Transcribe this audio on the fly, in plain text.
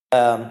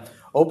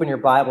Open your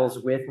Bibles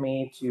with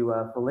me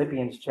to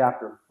Philippians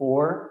chapter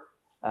 4.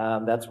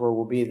 That's where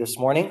we'll be this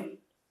morning.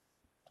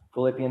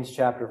 Philippians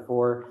chapter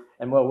 4.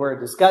 And what we're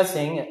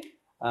discussing,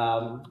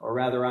 or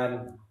rather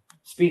I'm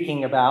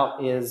speaking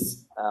about,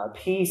 is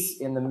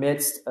peace in the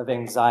midst of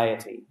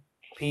anxiety.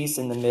 Peace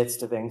in the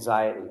midst of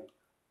anxiety.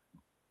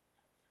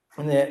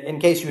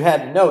 In case you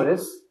hadn't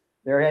noticed,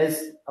 there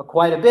is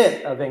quite a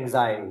bit of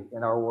anxiety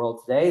in our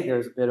world today.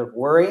 There's a bit of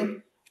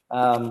worry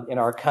in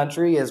our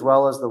country as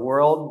well as the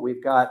world.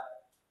 We've got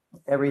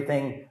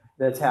everything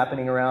that's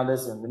happening around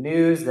us in the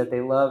news that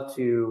they love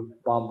to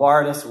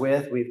bombard us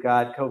with. We've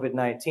got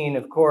COVID-19,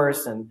 of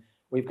course, and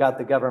we've got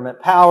the government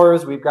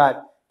powers. We've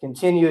got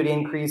continued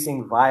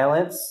increasing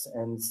violence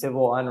and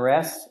civil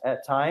unrest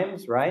at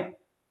times, right?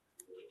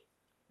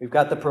 We've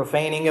got the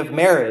profaning of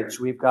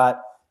marriage. We've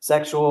got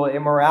sexual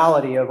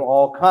immorality of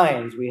all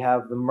kinds. We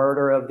have the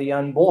murder of the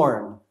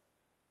unborn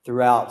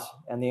throughout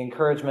and the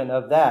encouragement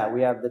of that.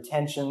 We have the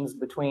tensions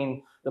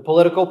between the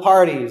political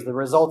parties, the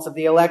results of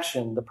the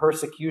election, the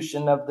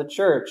persecution of the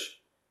church,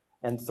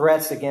 and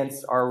threats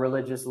against our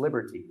religious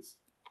liberties,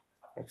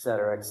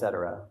 etc.,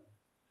 etc.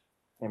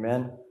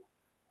 Amen.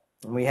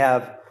 And we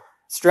have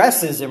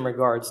stresses in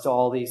regards to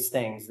all these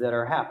things that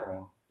are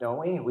happening, don't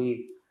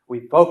we?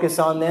 We focus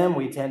on them.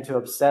 We tend to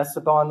obsess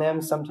upon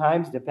them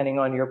sometimes, depending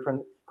on your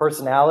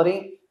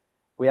personality.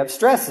 We have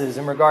stresses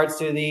in regards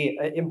to the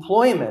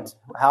employment,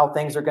 how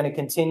things are going to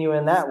continue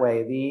in that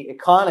way, the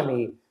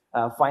economy,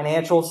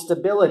 financial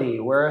stability,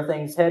 where are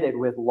things headed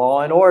with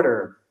law and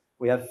order.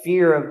 We have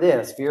fear of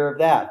this, fear of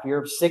that,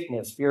 fear of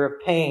sickness, fear of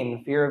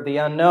pain, fear of the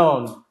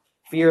unknown,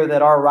 fear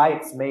that our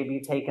rights may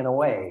be taken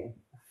away,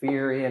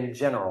 fear in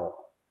general,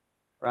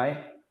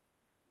 right?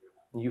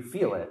 You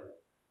feel it.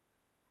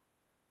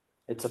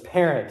 It's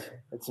apparent.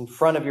 It's in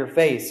front of your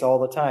face all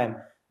the time.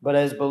 But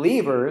as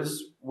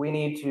believers, we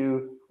need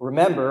to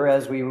remember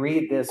as we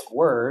read this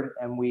word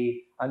and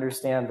we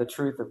understand the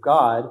truth of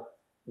God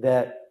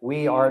that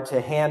we are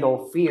to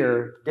handle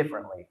fear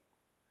differently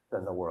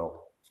than the world.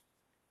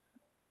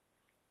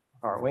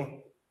 Aren't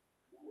we?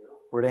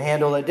 We're to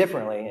handle it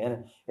differently.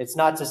 And it's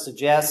not to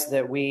suggest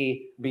that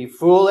we be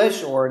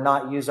foolish or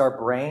not use our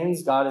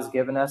brains. God has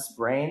given us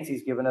brains.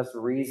 He's given us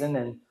reason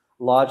and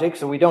logic,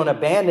 so we don't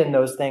abandon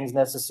those things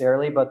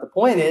necessarily. But the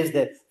point is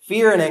that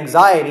fear and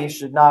anxiety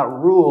should not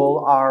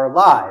rule our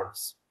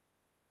lives.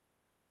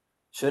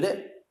 Should it?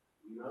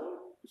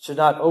 It should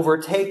not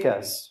overtake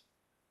us.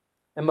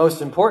 And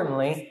most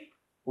importantly,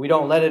 we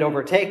don't let it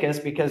overtake us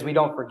because we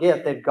don't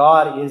forget that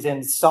God is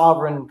in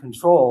sovereign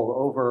control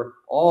over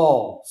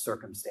all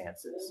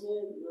circumstances.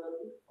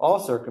 All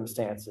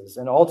circumstances.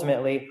 And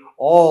ultimately,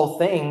 all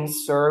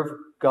things serve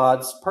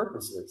God's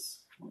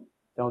purposes,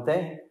 don't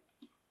they?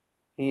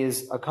 He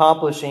is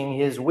accomplishing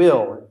His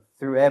will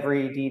through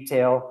every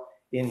detail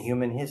in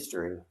human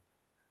history.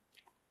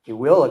 He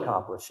will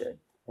accomplish it,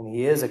 and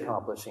He is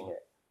accomplishing it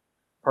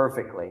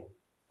perfectly,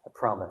 I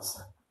promise.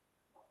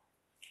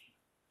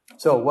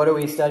 So what are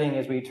we studying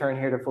as we turn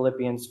here to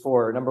Philippians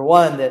 4? Number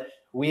one, that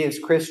we as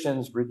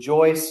Christians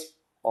rejoice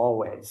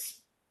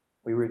always.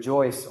 We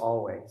rejoice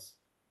always.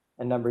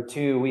 And number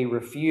two, we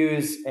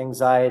refuse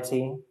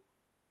anxiety.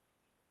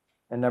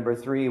 And number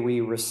three, we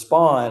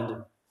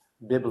respond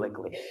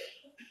biblically.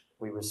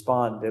 We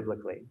respond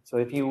biblically. So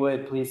if you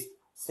would, please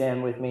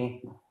stand with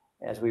me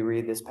as we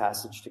read this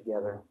passage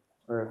together.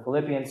 We're in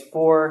Philippians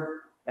 4,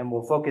 and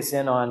we'll focus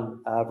in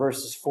on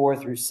verses 4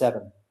 through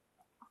 7.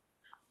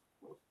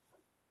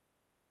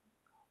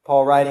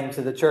 Paul, writing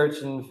to the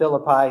church in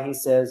Philippi, he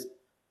says,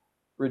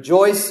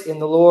 "Rejoice in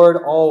the Lord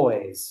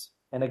always.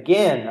 And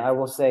again, I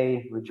will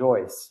say,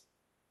 rejoice.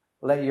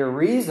 Let your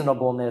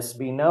reasonableness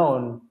be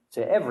known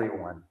to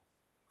everyone,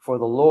 for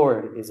the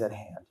Lord is at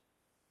hand.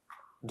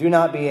 Do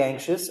not be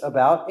anxious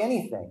about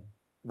anything,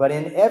 but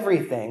in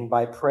everything,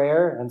 by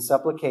prayer and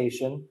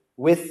supplication,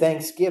 with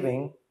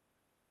thanksgiving,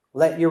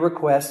 let your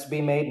requests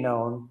be made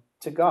known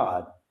to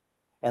God.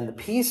 And the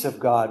peace of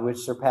God, which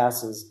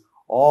surpasses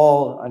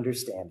all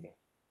understanding,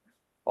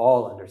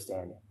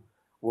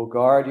 will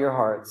guard your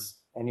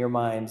hearts and your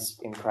minds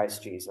in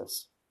Christ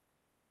Jesus."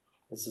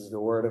 This is the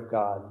word of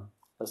God.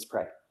 Let's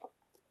pray.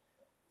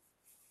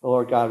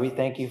 Lord God, we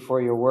thank you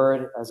for your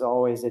word. As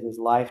always, it is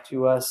life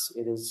to us.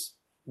 It is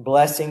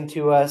blessing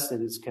to us.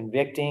 It is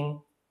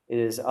convicting. It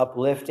is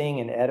uplifting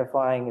and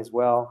edifying as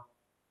well.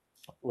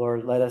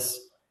 Lord, let us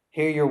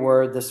hear your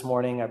word this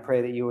morning. I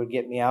pray that you would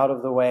get me out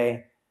of the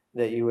way,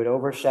 that you would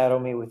overshadow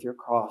me with your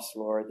cross,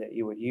 Lord, that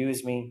you would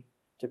use me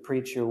to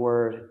preach your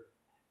word,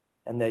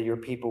 and that your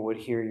people would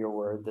hear your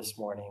word this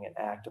morning and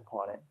act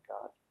upon it,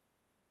 God.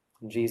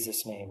 In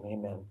Jesus' name,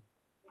 amen.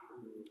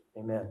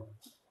 Amen.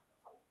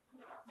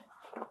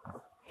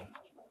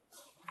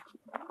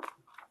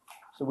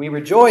 So we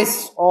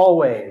rejoice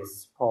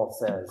always, Paul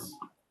says.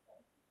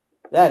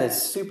 That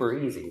is super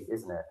easy,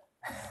 isn't it?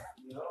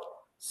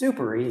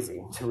 Super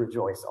easy to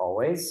rejoice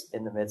always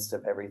in the midst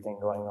of everything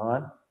going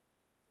on.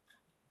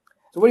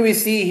 So what do we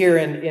see here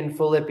in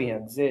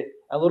Philippians?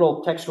 A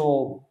little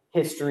textual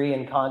history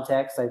and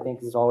context, I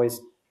think, is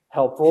always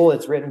helpful.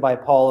 It's written by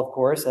Paul, of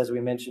course, as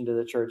we mentioned, to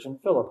the church in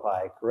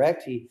Philippi,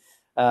 correct?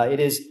 It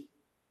is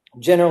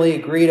generally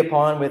agreed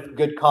upon with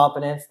good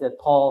confidence that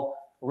Paul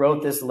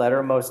wrote this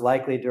letter most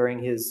likely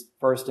during his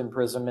first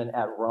imprisonment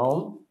at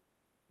Rome.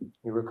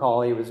 You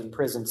recall he was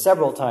imprisoned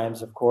several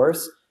times, of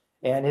course,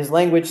 and his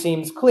language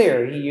seems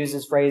clear. He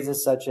uses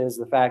phrases such as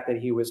the fact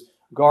that he was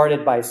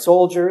guarded by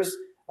soldiers.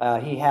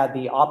 He had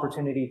the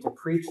opportunity to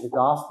preach the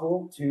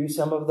gospel to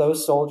some of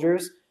those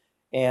soldiers,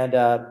 and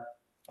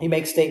he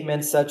makes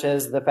statements such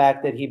as the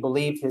fact that he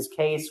believed his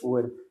case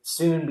would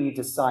soon be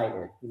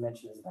decided. He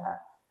mentions that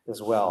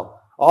as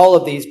well. All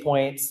of these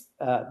points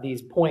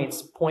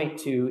point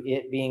to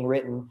it being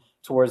written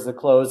towards the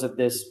close of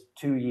this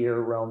 2-year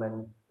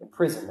Roman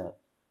imprisonment.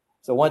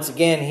 So once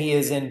again, he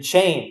is in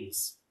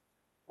chains.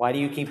 Why do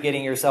you keep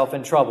getting yourself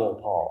in trouble,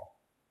 Paul?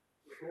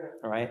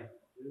 All right.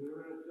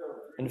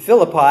 And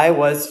Philippi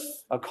was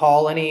a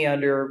colony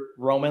under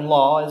Roman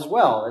law as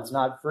well. It's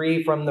not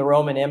free from the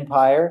Roman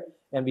Empire.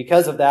 And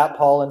because of that,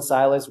 Paul and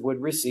Silas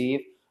would receive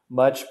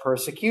much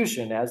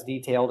persecution, as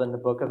detailed in the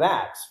book of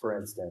Acts, for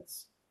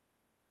instance.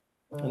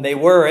 And they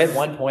were, at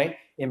one point,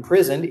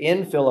 imprisoned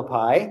in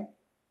Philippi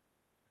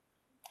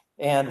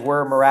and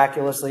were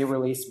miraculously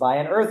released by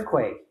an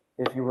earthquake,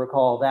 if you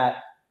recall that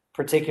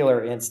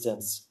particular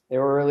instance. They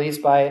were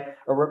released by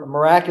a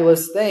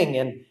miraculous thing,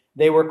 and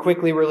they were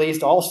quickly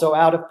released also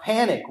out of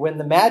panic when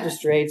the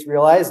magistrates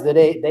realized that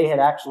they had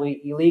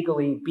actually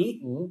illegally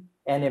beaten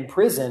and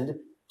imprisoned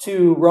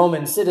 2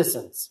 Roman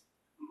citizens.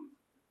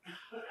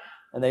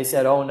 And they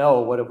said, "Oh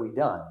no, what have we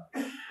done?"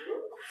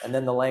 And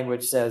then the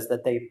language says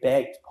that they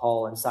begged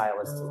Paul and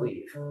Silas to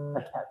leave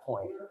at that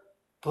point.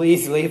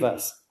 "Please leave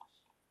us."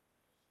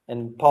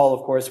 And Paul,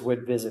 of course,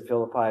 would visit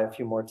Philippi a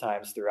few more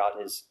times throughout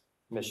his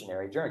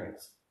missionary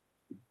journeys.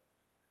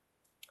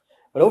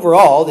 But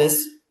overall,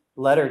 this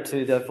letter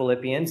to the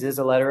Philippians is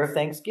a letter of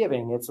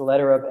thanksgiving. It's a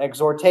letter of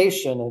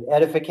exhortation and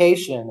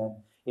edification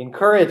and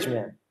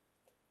encouragement.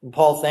 And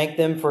Paul thanked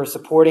them for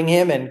supporting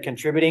him and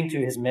contributing to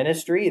his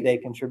ministry. They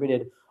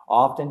contributed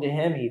often to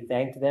him. He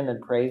thanked them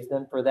and praised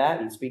them for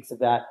that. He speaks of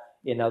that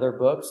in other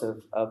books,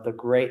 of the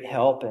great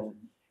help and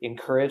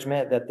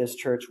encouragement that this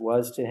church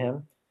was to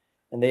him.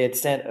 And they had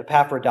sent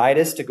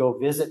Epaphroditus to go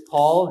visit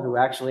Paul, who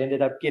actually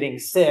ended up getting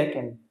sick.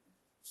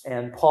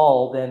 And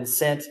Paul then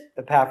sent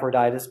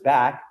Epaphroditus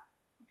back,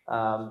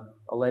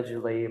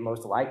 allegedly,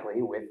 most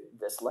likely, with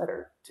this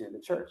letter to the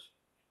church,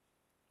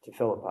 to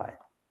Philippi.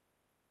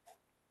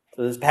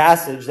 So this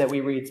passage that we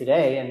read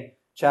today in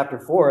chapter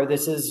 4,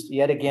 this is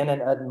yet again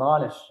an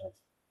admonishment,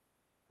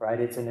 right?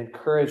 It's an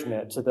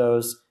encouragement to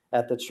those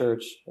at the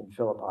church in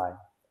Philippi.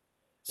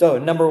 So,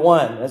 number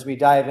 1, as we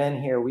dive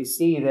in here, we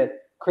see that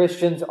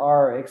Christians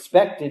are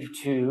expected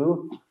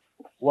to,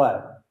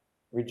 what?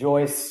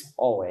 Rejoice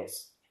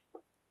always.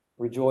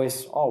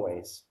 Rejoice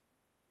always.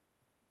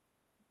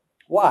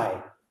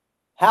 Why?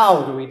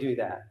 How do we do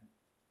that?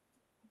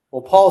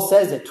 Well, Paul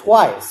says it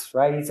twice,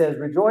 right? He says,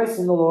 "Rejoice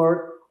in the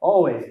Lord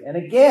always. And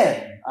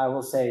again, I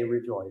will say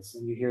rejoice."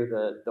 And you hear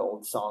the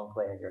old song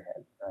play in your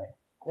head, right?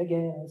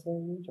 "Again, I say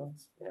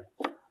rejoice."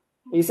 Yeah.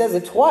 He says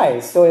it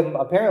twice, so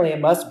apparently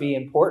it must be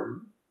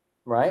important,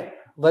 right?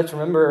 Let's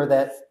remember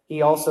that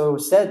he also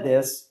said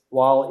this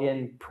while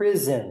in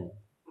prison.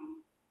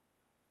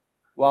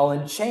 While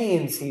in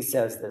chains, he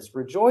says this.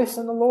 Rejoice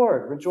in the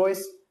Lord.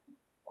 Rejoice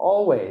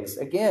always.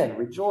 Again,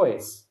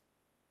 rejoice.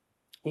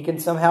 He can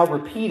somehow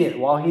repeat it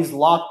while he's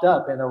locked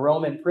up in a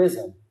Roman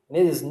prison. And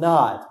it is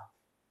not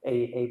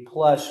a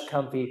plush,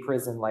 comfy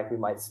prison like we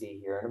might see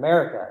here in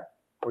America,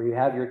 where you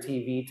have your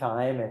TV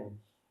time and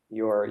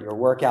your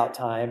workout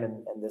time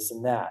and this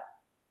and that.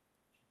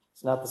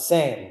 It's not the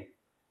same.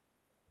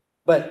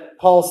 But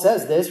Paul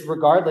says this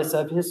regardless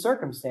of his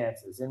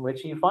circumstances in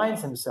which he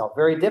finds himself,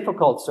 very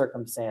difficult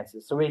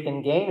circumstances. So we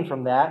can gain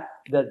from that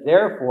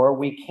therefore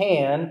we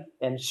can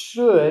and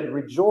should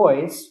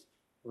rejoice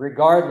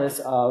regardless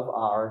of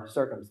our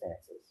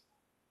circumstances.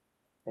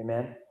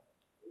 Amen?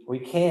 We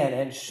can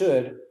and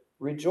should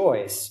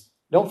rejoice.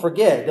 Don't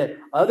forget that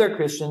other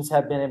Christians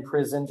have been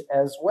imprisoned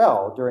as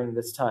well during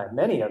this time.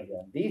 Many of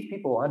them. These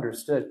people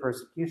understood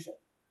persecution.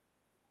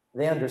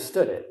 They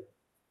understood it.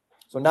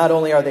 So not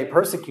only are they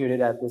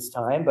persecuted at this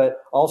time, but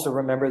also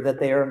remember that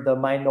they are the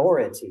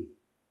minority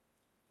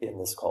in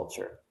this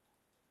culture.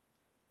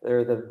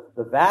 They're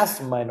the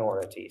vast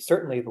minority,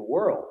 certainly the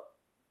world.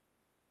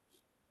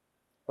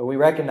 But we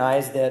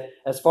recognize that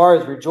as far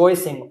as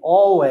rejoicing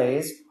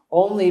always,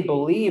 only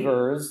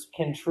believers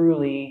can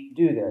truly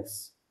do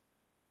this.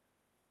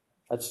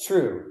 That's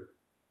true.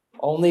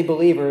 Only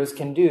believers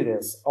can do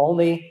this.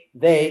 Only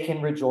they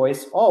can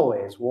rejoice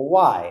always. Well,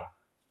 why?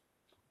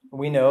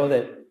 We know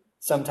that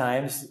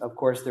sometimes, of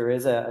course, there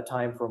is a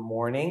time for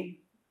mourning,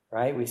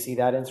 right? We see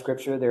that in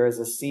Scripture. There is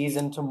a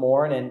season to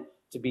mourn and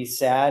to be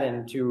sad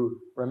and to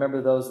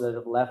remember those that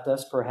have left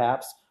us,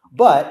 perhaps.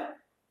 But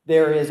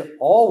there is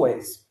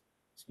always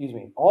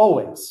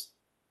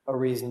a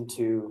reason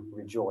to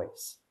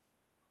rejoice.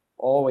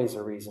 Always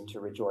a reason to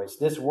rejoice.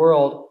 This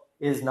world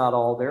is not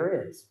all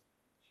there is.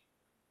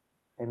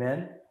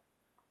 Amen?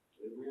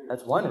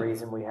 That's one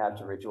reason we have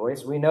to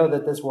rejoice. We know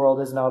that this world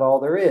is not all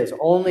there is.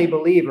 Only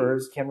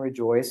believers can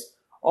rejoice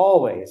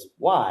always.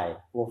 Why?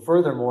 Well,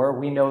 furthermore,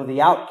 we know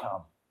the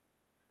outcome.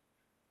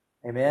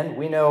 Amen?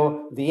 We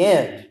know the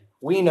end.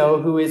 We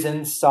know who is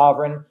in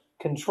sovereign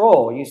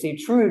control. You see,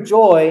 true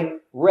joy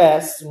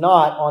rests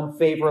not on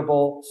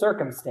favorable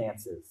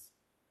circumstances.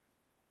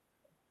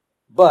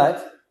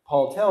 But,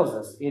 Paul tells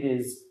us, it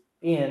is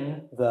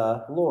in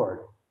the Lord.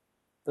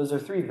 Those are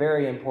three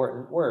very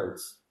important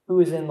words. Who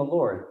is in the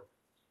Lord?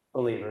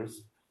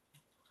 Believers.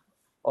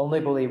 Only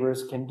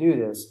believers can do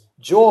this.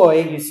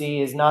 Joy, you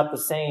see, is not the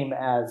same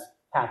as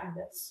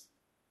happiness.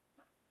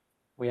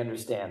 We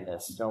understand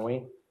this, don't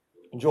we?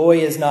 Joy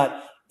is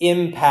not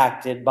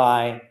impacted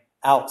by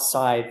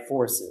outside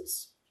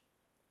forces.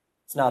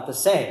 It's not the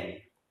same.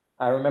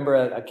 I remember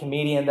a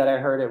comedian that I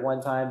heard at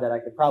one time that I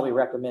could probably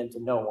recommend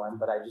to no one,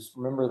 but I just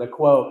remember the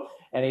quote,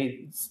 and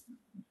he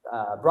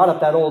brought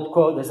up that old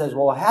quote that says,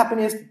 well,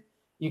 happiness,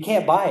 you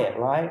can't buy it,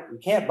 right? You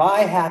can't buy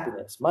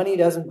happiness. Money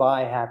doesn't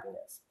buy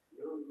happiness.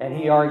 And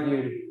he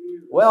argued,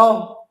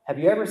 well, have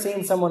you ever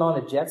seen someone on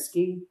a jet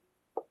ski?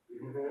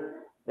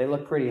 They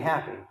look pretty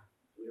happy.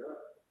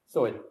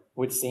 So it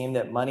would seem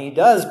that money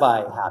does buy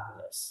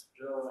happiness.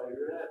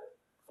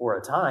 For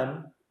a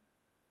time,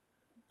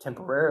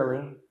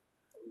 temporarily.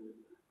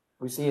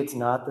 We see it's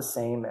not the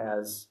same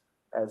as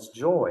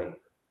joy.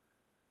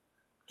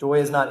 Joy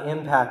is not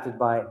impacted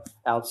by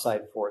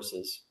outside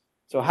forces.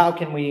 So how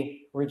can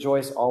we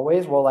rejoice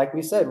always? Well, like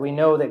we said, we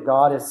know that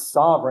God is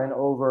sovereign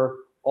over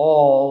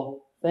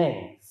all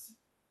things.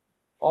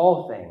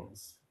 All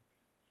things.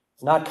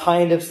 He's not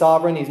kind of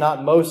sovereign. He's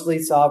not mostly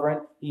sovereign.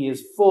 He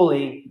is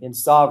fully in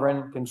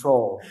sovereign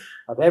control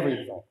of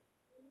everything.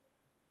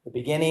 The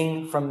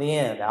beginning from the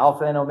end,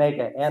 Alpha and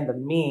Omega, and the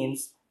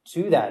means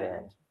to that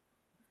end.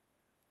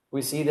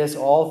 We see this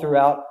all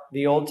throughout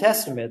the Old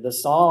Testament. The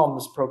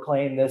Psalms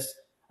proclaim this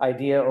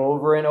idea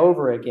over and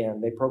over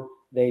again.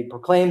 They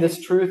proclaim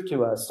this truth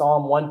to us.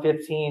 Psalm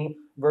 115,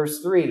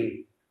 verse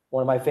 3,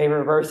 one of my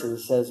favorite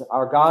verses, says,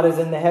 our God is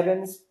in the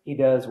heavens. He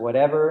does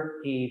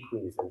whatever he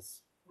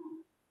pleases.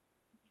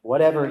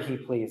 Whatever he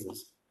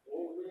pleases.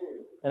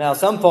 And now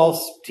some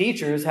false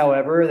teachers,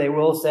 however, they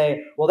will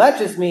say, well, that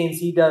just means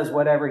he does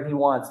whatever he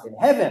wants in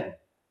heaven.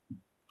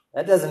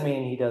 That doesn't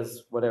mean he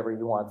does whatever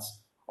he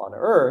wants on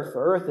earth.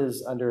 Earth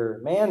is under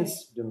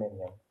man's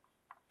dominion.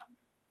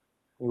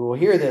 You will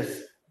hear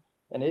this,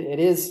 and it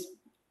is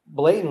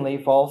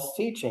blatantly false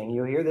teaching.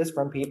 You hear this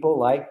from people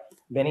like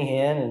Benny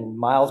Hinn and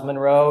Miles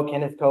Monroe,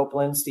 Kenneth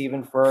Copeland,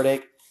 Stephen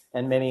Furtick,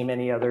 and many,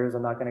 many others.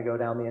 I'm not going to go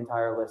down the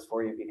entire list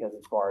for you because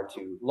it's far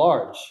too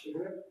large.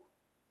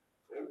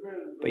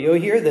 But you'll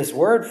hear this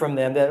word from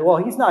them that, well,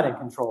 he's not in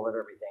control of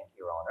everything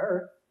here on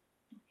earth.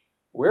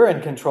 We're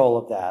in control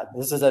of that.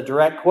 This is a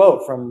direct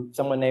quote from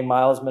someone named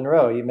Miles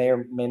Monroe. You may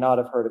or may not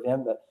have heard of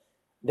him, but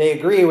they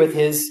agree with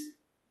his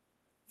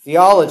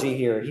theology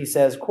here. He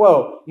says,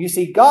 quote, you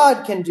see,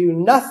 God can do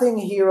nothing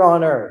here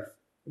on earth,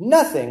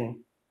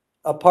 nothing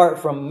apart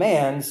from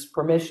man's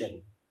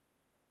permission.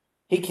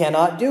 He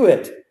cannot do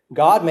it.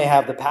 God may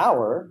have the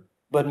power,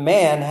 but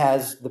man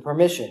has the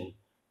permission.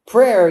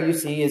 Prayer, you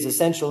see, is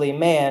essentially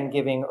man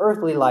giving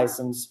earthly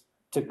license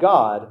to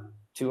God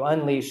to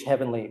unleash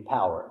heavenly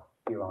power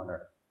here on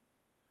earth.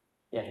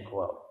 End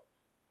quote.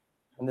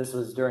 And this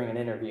was during an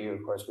interview,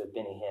 of course, with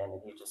Benny Hinn,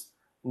 and he just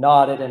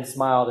nodded and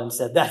smiled and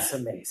said, that's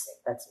amazing.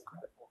 That's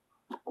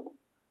incredible.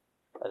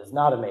 That is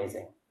not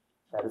amazing.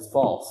 That is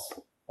false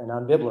and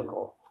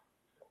unbiblical.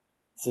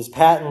 This is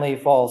patently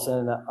false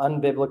and an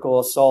unbiblical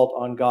assault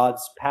on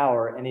God's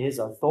power and his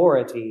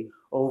authority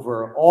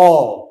over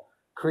all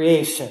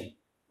creation.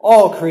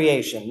 All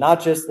creation,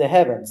 not just the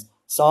heavens.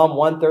 Psalm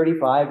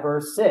 135,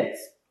 verse 6.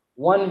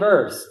 One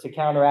verse to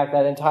counteract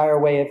that entire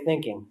way of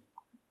thinking.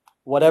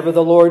 Whatever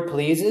the Lord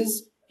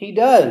pleases, he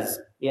does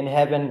in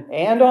heaven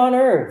and on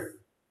earth,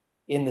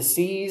 in the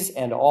seas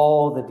and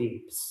all the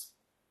deeps.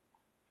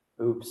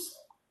 Oops.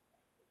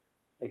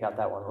 They got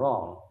that one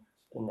wrong,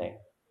 didn't they?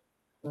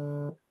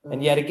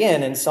 And yet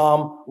again, in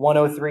Psalm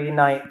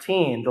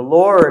 103:19, the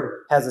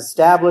Lord has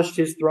established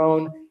his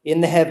throne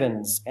in the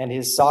heavens, and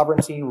his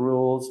sovereignty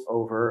rules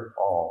over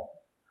all.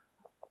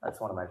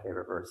 That's one of my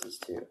favorite verses,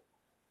 too.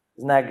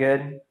 Isn't that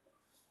good?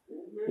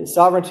 His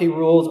sovereignty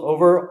rules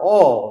over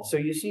all. So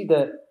you see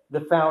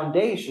the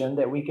foundation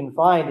that we can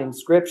find in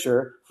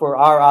Scripture for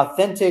our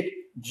authentic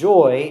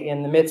joy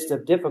in the midst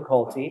of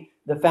difficulty,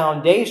 the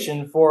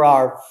foundation for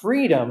our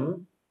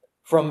freedom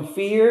from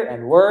fear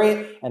and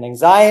worry and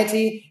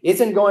anxiety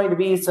isn't going to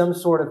be some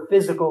sort of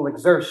physical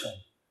exertion,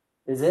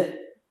 is it?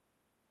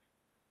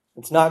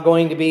 It's not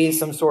going to be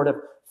some sort of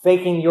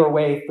faking your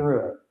way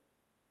through it.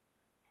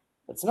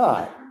 It's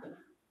not.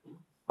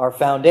 Our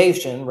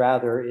foundation,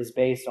 rather, is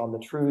based on the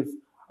truth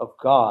of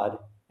God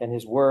and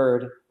his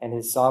word and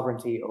his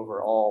sovereignty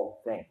over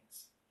all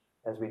things,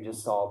 as we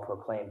just saw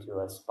proclaimed to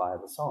us by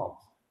the Psalms.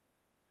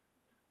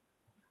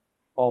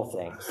 All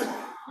things.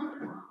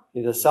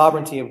 The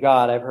sovereignty of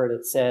God, I've heard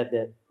it said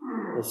that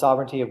the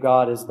sovereignty of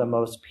God is the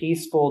most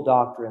peaceful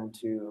doctrine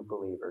to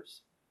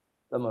believers.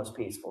 The most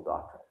peaceful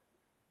doctrine.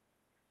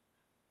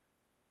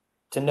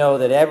 to know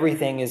that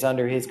everything is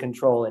under his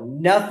control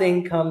and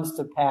nothing comes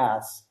to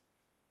pass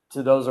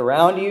to those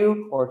around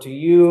you or to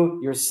you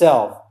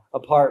yourself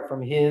apart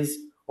from his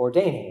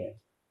ordaining it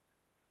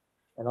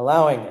and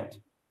allowing it.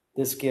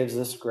 This gives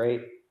us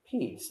great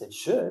peace. It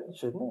should,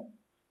 shouldn't it?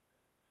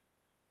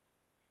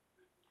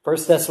 1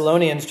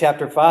 Thessalonians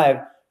chapter 5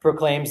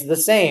 proclaims the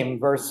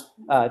same.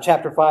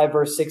 Chapter 5,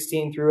 verse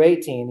 16 through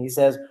 18. He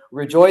says,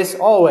 rejoice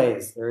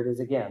always. There it is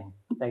again.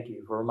 Thank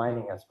you for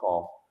reminding us,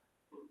 Paul.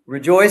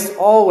 Rejoice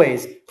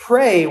always.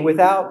 Pray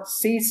without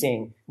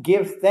ceasing.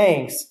 Give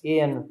thanks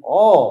in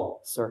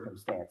all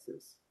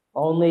circumstances.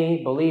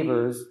 Only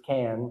believers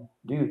can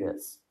do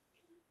this.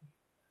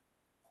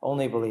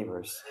 Only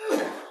believers.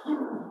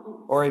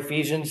 Or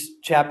Ephesians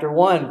chapter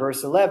 1,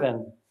 verse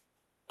 11.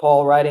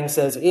 Paul writing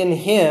says, in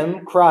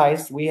him,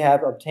 Christ, we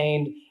have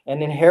obtained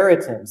an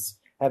inheritance,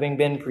 having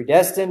been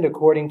predestined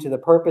according to the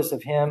purpose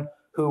of him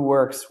who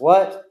works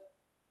what?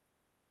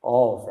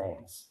 All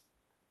things.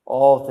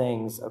 All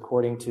things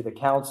according to the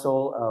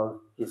counsel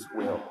of his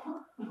will.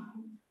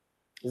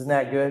 Isn't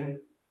that good?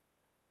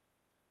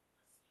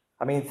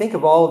 I mean, think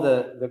of all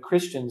the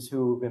Christians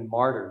who have been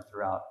martyred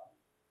throughout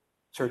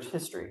church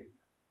history.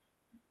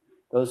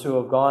 Those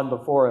who have gone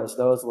before us,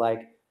 those like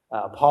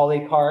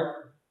Polycarp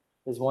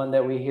is one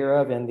that we hear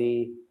of, and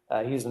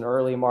he's an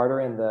early martyr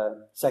in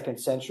the 2nd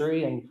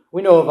century. And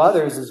we know of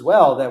others as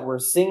well that were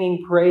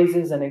singing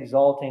praises and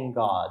exalting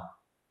God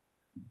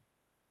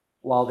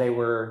while they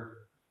were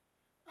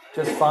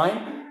just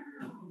fine.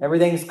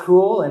 Everything's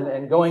cool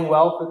and going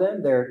well for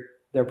them.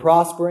 They're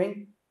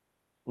prospering.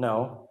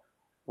 No,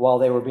 while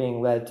they were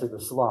being led to the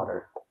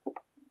slaughter.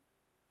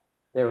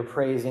 They were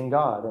praising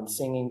God and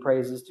singing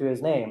praises to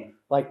his name,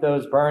 like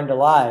those burned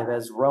alive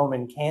as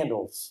Roman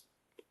candles.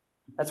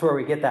 That's where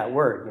we get that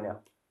word, you know.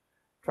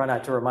 Try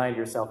not to remind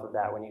yourself of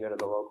that when you go to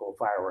the local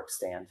fireworks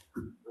stand.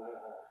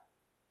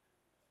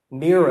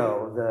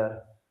 Nero,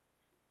 the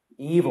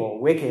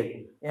evil,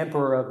 wicked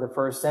emperor of the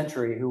 1st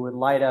century who would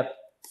light up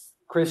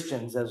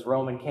Christians as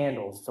Roman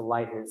candles to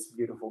light his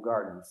beautiful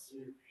gardens.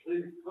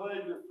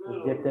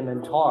 He'd dip them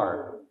in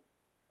tar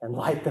and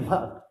light them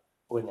up,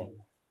 wouldn't he?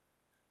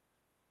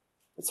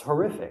 It's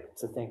horrific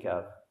to think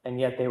of. And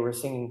yet they were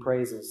singing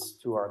praises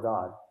to our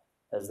God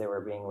as they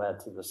were being led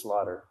to the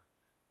slaughter.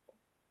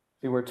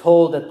 We were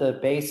told that the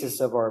basis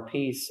of our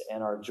peace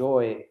and our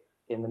joy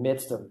in the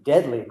midst of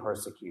deadly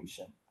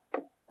persecution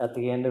at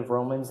the end of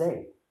Romans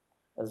 8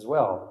 as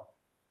well.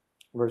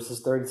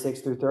 Verses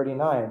 36 through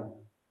 39.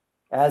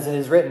 As it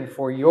is written,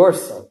 for your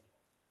sake.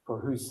 For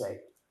whose sake?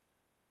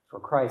 For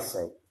Christ's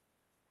sake.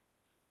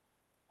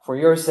 For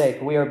your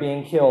sake, we are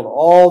being killed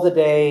all the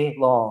day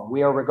long.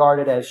 We are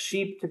regarded as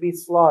sheep to be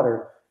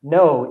slaughtered.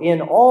 No,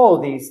 in all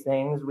these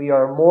things, we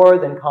are more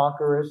than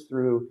conquerors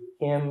through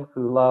him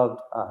who loved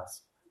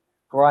us.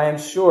 For I am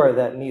sure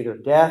that neither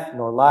death,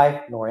 nor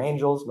life, nor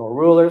angels, nor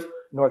rulers,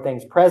 nor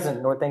things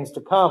present, nor things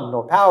to come,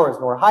 nor powers,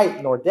 nor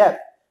height, nor depth,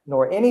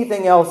 nor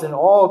anything else in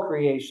all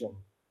creation,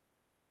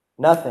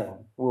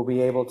 nothing will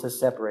be able to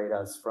separate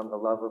us from the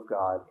love of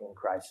God in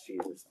Christ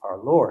Jesus our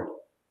Lord.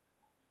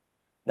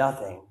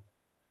 Nothing.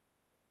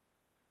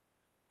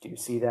 Do you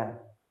see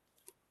that?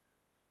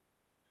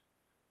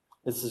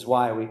 This is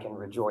why we can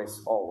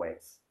rejoice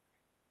always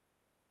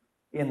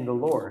in the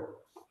Lord.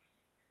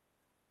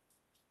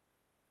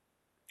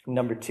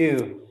 Number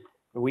 2,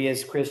 we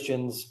as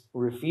Christians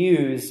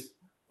refuse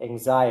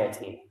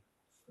anxiety.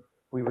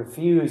 We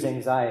refuse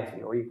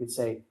anxiety, or you could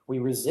say we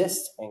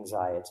resist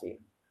anxiety,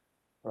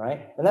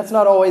 right? And that's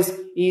not always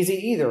easy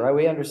either, right?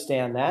 We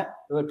understand that.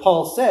 But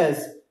Paul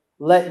says,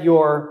 let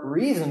your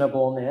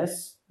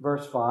reasonableness,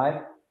 verse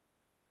 5,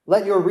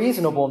 let your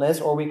reasonableness,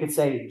 or we could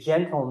say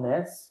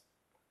gentleness,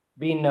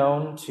 be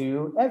known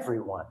to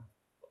everyone.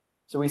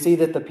 So we see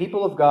that the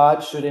people of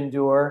God should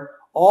endure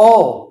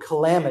all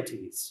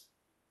calamities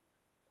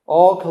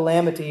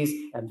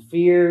and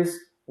fears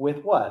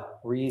with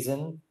what?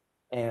 Reason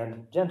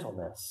and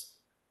gentleness.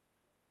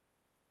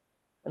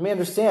 And we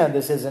understand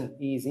this isn't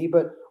easy,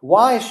 but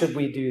why should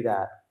we do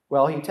that?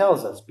 Well, he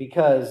tells us,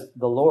 because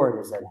the Lord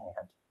is at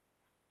hand.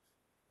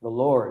 The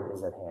Lord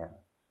is at hand.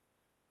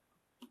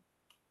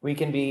 We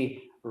can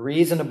be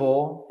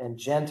reasonable and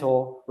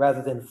gentle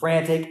rather than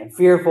frantic and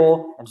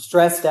fearful and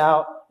stressed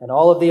out and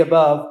all of the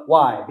above.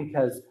 Why?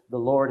 Because the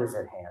Lord is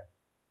at hand.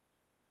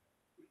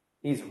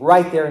 He's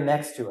right there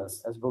next to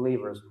us as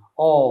believers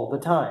all the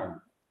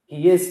time.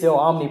 He is still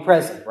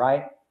omnipresent,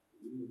 right?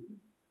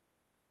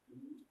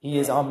 He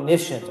is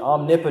omniscient,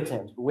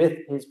 omnipotent with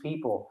his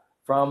people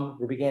from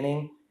the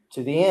beginning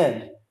to the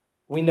end.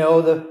 We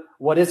know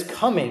what is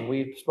coming.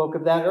 We spoke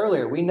of that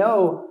earlier. We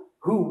know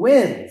who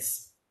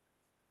wins.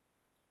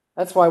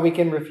 That's why we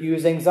can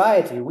refuse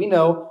anxiety. We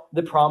know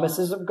the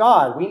promises of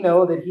God. We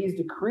know that he's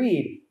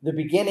decreed the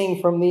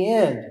beginning from the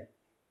end.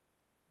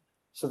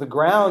 So the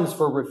grounds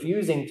for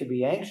refusing to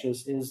be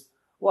anxious is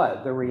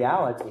what? The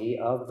reality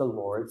of the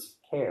Lord's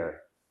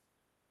care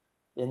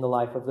in the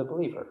life of the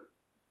believer.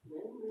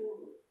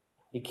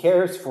 He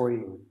cares for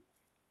you.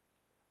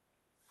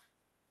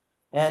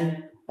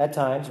 And at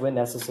times, when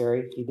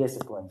necessary, he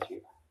disciplines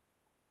you.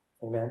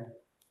 Amen.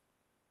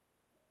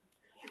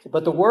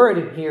 But the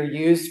word here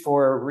used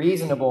for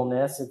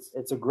reasonableness,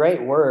 it's a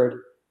great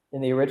word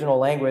in the original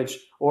language,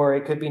 or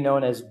it could be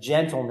known as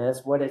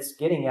gentleness. What it's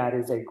getting at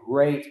is a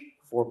great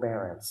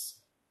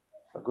forbearance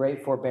or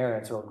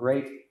a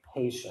great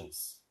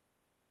patience.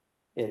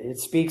 It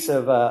speaks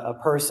of a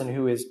person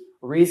who is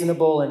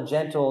reasonable and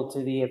gentle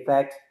to the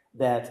effect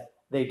that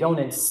they don't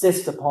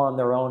insist upon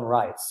their own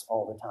rights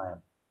all the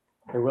time.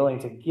 They're willing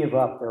to give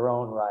up their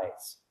own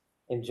rights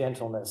in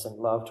gentleness and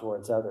love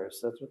towards others.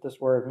 That's what this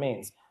word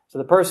means. So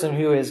the person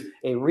who is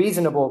a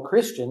reasonable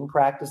Christian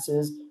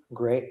practices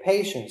great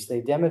patience.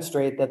 They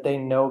demonstrate that they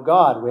know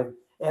God with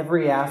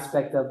every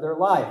aspect of their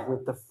life,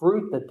 with the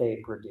fruit that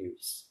they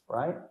produce,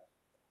 right?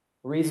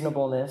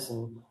 Reasonableness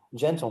and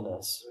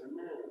gentleness.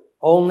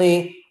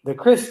 Only the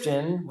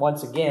Christian,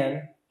 once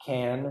again,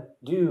 can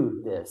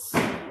do this.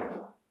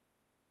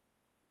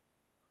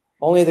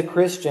 Only the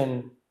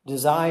Christian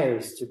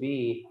desires to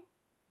be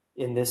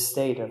in this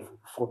state of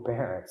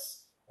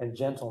forbearance and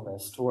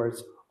gentleness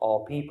towards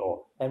all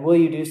people. And will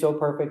you do so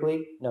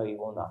perfectly? No, you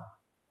will not.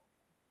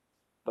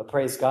 But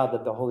praise God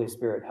that the Holy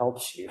Spirit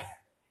helps you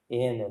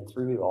in and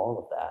through all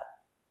of that.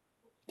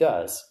 It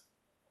does.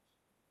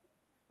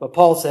 But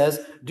Paul says,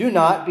 do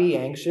not be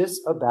anxious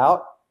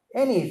about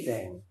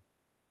anything.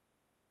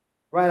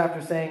 Right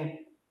after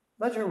saying,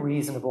 let your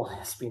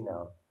reasonableness be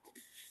known.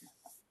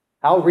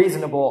 How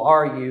reasonable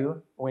are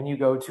you when you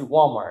go to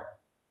Walmart?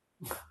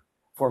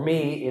 For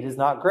me, it is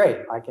not great.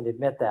 I can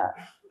admit that.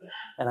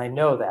 And I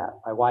know that.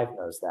 My wife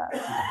knows that.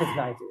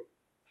 And I do.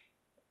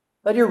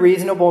 Let your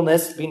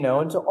reasonableness be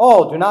known to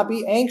all. Do not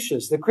be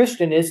anxious. The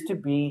Christian is to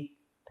be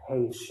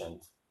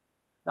patient,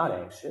 not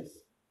anxious.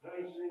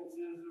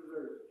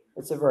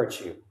 It's a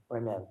virtue.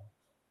 Amen.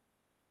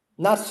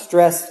 Not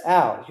stressed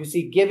out. You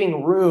see,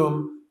 giving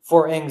room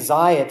for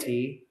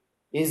anxiety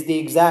is the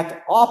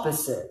exact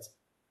opposite.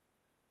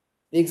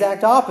 The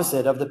exact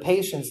opposite of the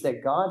patience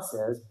that God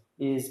says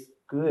is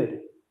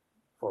good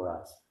for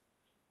us.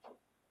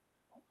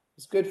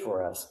 It's good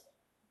for us.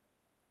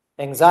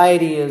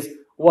 Anxiety is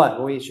what?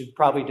 Well, we should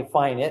probably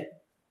define it,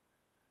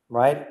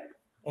 right?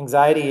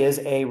 Anxiety is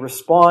a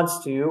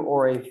response to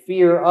or a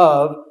fear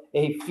of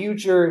a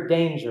future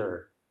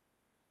danger.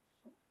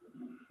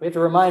 We have to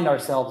remind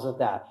ourselves of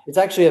that. It's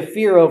actually a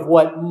fear of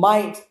what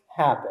might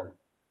happen.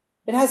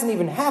 It hasn't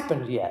even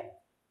happened yet.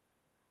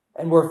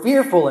 And we're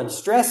fearful and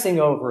stressing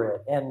over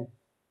it and,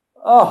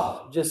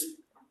 just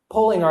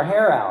pulling our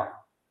hair out.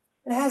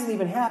 It hasn't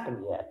even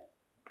happened yet.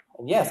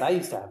 And yes, I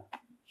used to have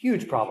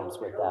huge problems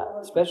with that,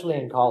 especially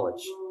in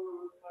college.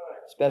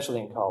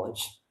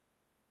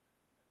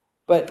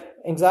 But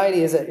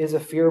anxiety is a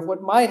fear of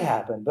what might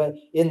happen. But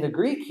in the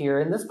Greek here,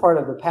 in this part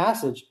of the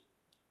passage,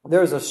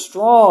 there's a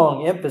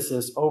strong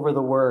emphasis over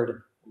the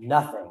word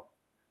nothing.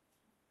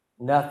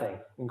 Nothing.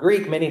 In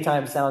Greek, many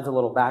times sounds a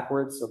little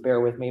backwards, so bear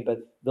with me, but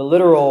the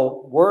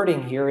literal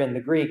wording here in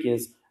the Greek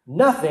is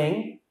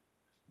nothing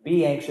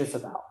be anxious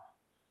about.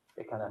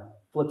 It kind of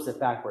flips it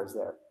backwards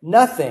there.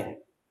 Nothing.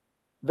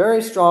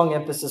 Very strong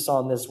emphasis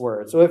on this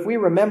word. So if we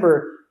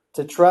remember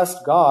to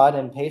trust God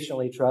and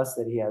patiently trust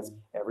that He has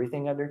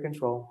everything under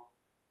control,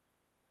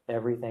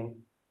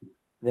 everything,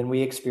 then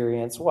we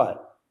experience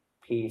what?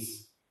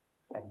 Peace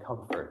and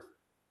comfort,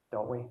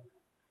 don't we?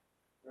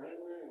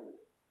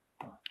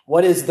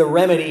 What is the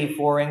remedy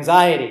for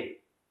anxiety?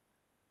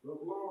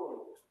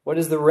 What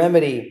is the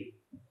remedy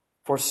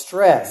for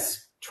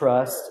stress?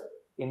 Trust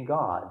in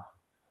God.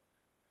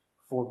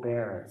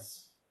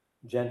 Forbearance,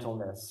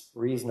 gentleness,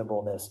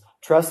 reasonableness.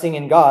 Trusting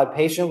in God,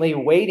 patiently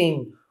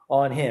waiting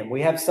on Him.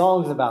 We have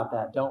songs about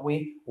that, don't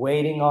we?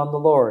 Waiting on the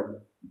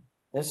Lord.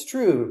 That's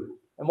true.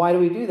 And why do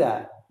we do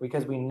that?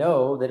 Because we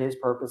know that His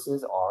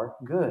purposes are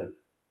good.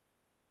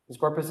 His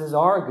purposes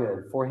are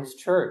good for His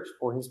church,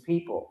 for His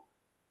people.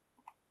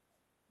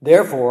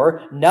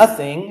 Therefore,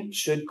 nothing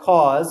should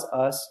cause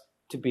us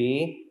to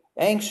be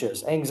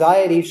anxious.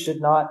 Anxiety should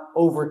not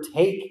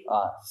overtake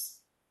us.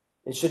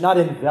 It should not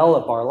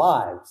envelop our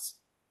lives.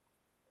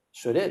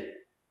 Should it?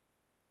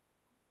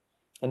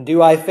 And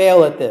do I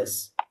fail at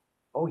this?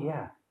 Oh,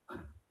 yeah.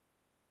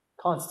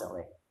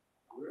 Constantly.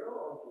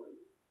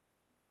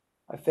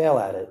 I fail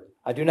at it.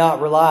 I do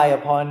not rely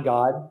upon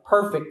God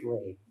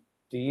perfectly.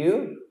 Do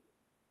you?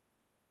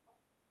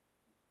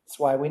 That's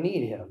why we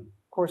need Him.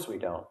 Of course we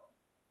don't.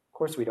 Of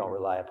course we don't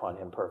rely upon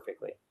Him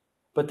perfectly.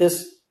 But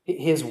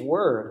His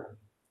Word,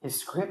 His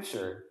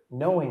Scripture,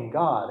 knowing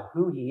God,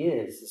 who He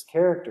is, His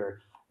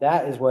character,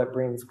 that is what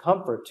brings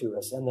comfort to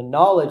us. And the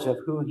knowledge of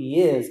who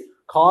He is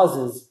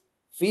causes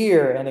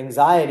fear and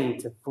anxiety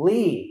to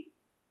flee.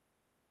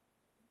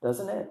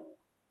 Doesn't it?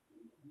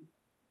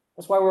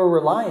 That's why we're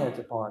reliant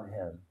upon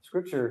Him.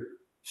 Scripture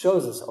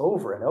shows us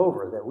over and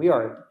over that we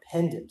are a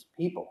dependent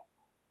people.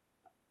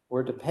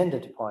 We're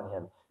dependent upon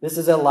Him. This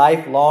is a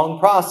lifelong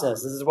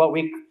process. This is what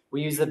we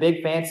use the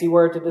big fancy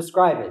word to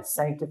describe it,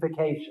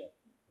 sanctification.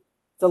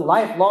 It's a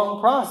lifelong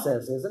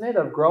process, isn't it,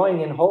 of growing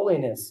in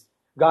holiness.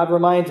 God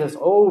reminds us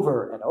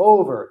over and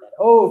over and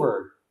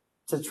over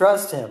to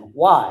trust Him.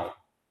 Why?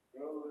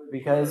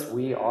 Because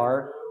we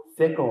are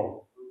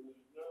fickle.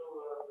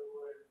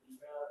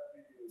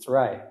 That's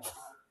right.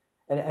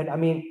 And I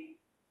mean,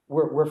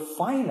 we're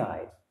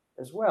finite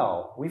as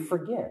well. We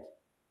forget.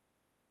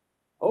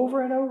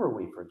 Over and over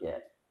we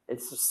forget.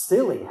 It's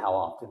silly how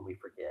often we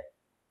forget.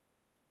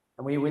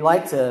 And we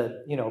like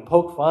to,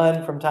 poke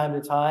fun from time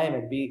to time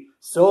and be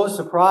so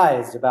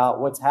surprised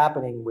about what's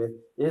happening with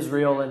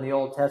Israel in the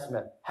Old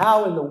Testament.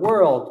 How in the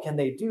world can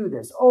they do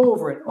this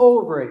over and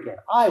over again?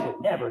 I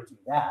would never do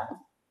that.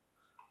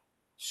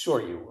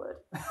 Sure you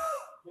would.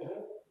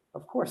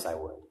 Of course I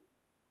would.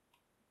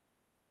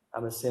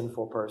 I'm a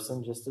sinful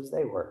person just as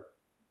they were.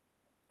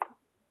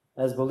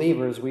 As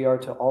believers, we are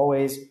to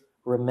always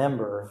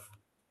remember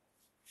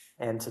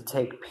and to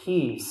take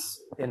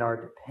peace in our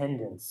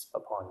dependence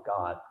upon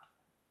God,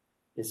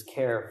 His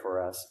care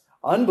for us.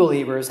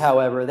 Unbelievers,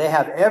 however, they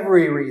have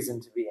every reason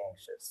to be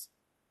anxious,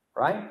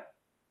 right?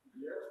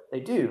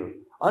 They do.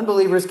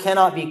 Unbelievers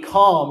cannot be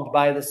calmed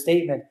by the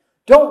statement,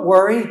 "Don't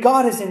worry,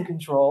 God is in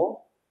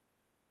control."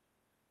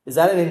 Is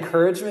that an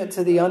encouragement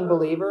to the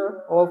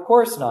unbeliever? Well, of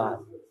course not.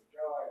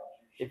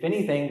 If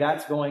anything,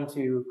 that's going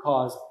to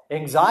cause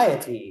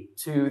anxiety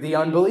to the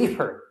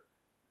unbeliever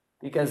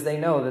because they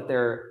know that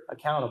they're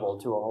accountable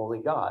to a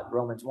holy God.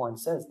 Romans 1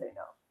 says they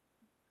know.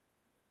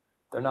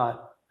 They're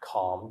not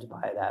calmed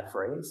by that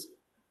phrase.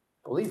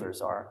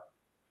 Believers are.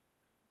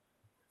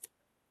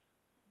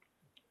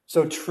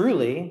 So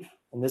truly,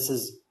 and this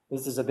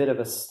is a bit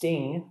of a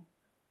sting,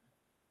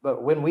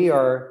 but when we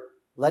are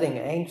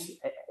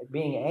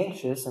being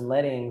anxious and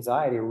letting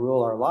anxiety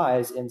rule our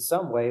lives, in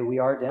some way we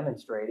are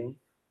demonstrating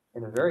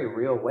in a very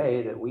real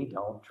way that we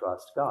don't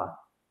trust God.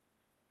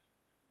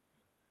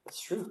 It's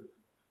true.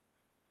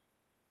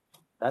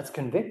 That's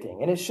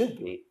convicting, and it should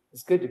be.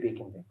 It's good to be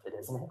convicted,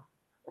 isn't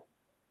it?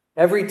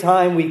 Every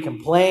time we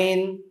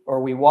complain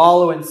or we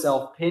wallow in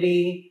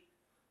self-pity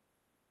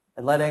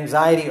and let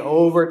anxiety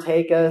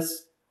overtake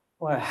us,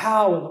 well,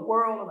 how in the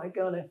world am I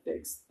going to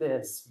fix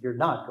this? You're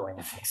not going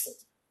to fix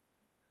it.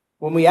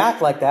 When we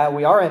act like that,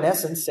 we are in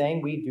essence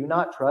saying we do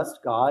not trust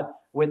God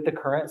with the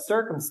current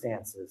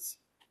circumstances.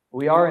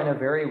 We are in a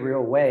very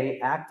real way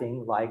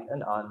acting like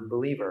an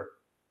unbeliever.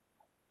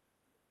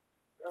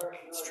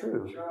 It's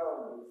true.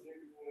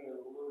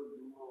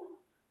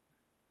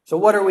 So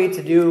what are we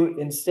to do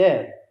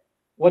instead?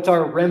 What's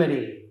our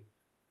remedy?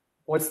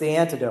 What's the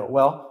antidote?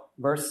 Well,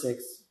 verse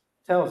 6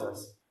 tells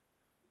us,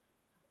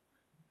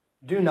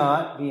 "Do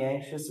not be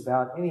anxious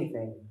about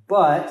anything,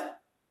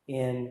 but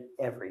in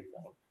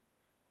everything.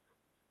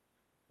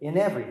 In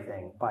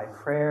everything, by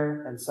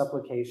prayer and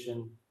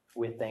supplication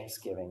with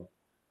thanksgiving."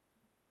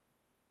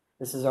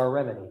 This is our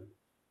remedy.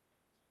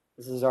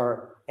 This is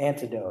our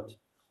antidote.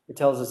 It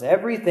tells us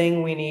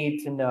everything we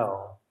need to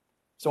know.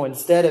 So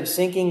instead of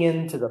sinking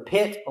into the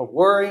pit of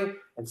worry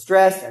and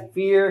stress and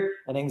fear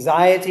and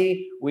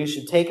anxiety, we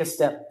should take a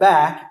step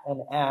back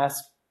and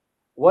ask,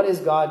 what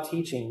is God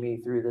teaching me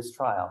through this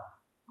trial?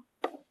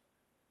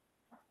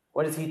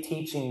 What is He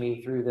teaching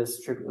me through this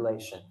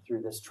tribulation,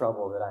 through this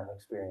trouble that I'm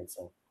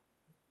experiencing?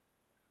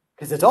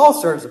 Because it all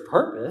serves a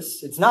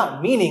purpose. It's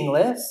not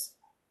meaningless.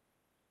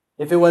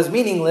 If it was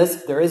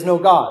meaningless, there is no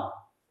God.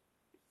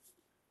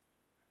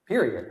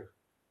 Period.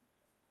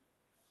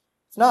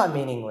 It's not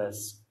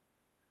meaningless.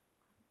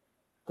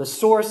 The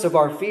source of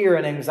our fear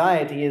and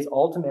anxiety is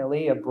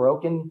ultimately a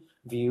broken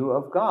view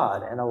of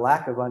God and a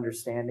lack of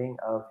understanding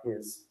of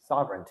His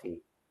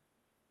sovereignty.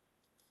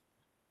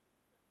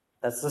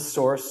 That's the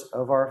source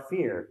of our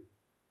fear.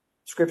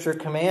 Scripture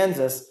commands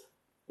us,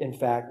 in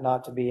fact,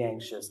 not to be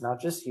anxious, not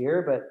just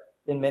here, but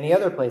in many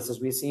other places.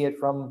 We see it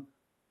from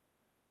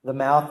the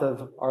mouth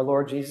of our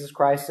Lord Jesus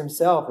Christ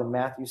Himself in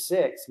Matthew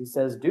 6. He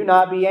says, "Do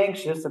not be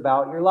anxious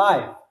about your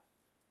life."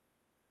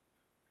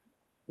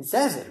 He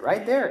says it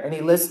right there. And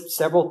He lists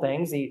several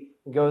things. He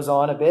goes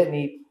on a bit and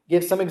He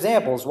gives some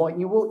examples. What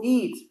you will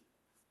eat.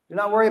 Do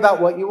not worry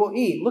about what you will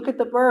eat. Look at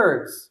the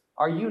birds.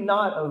 Are you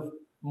not of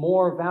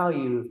more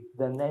value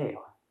than they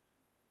are?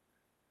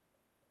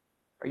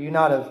 Are you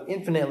not of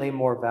infinitely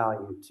more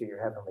value to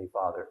your Heavenly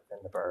Father than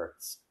the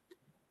birds?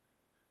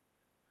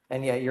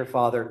 And yet your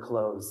Father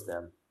clothes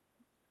them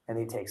and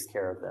He takes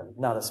care of them.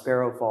 Not a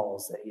sparrow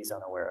falls that He's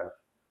unaware of.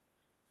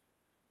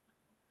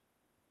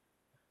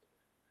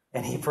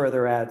 And He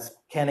further adds,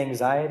 can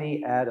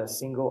anxiety add a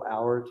single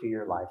hour to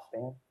your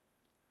lifespan?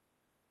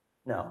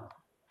 No.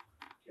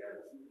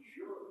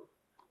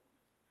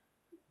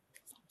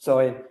 So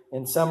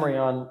in summary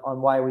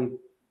on why we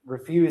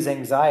refuse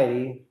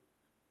anxiety,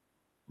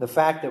 the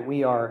fact that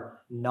we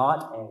are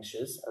not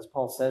anxious, as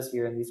Paul says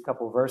here in these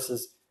couple of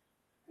verses,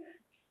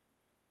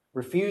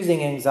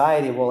 refusing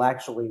anxiety will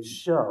actually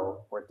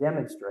show or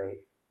demonstrate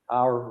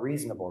our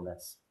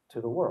reasonableness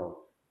to the world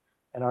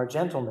and our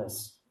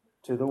gentleness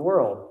to the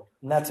world.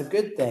 And that's a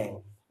good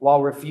thing.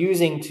 While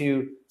refusing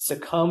to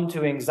succumb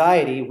to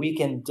anxiety, we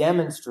can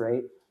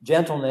demonstrate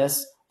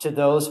gentleness to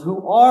those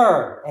who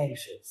are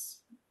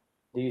anxious.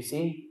 Do you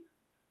see?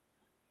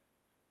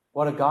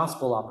 What a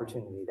gospel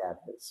opportunity that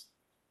is.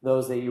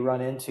 Those that you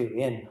run into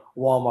in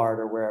Walmart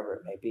or wherever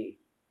it may be.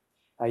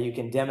 You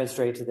can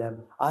demonstrate to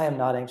them, I am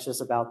not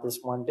anxious about this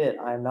one bit.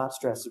 I am not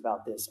stressed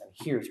about this, and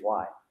here's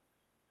why.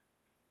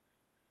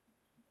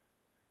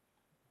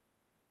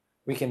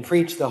 We can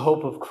preach the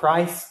hope of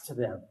Christ to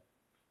them.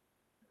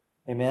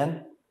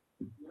 Amen?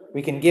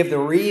 We can give the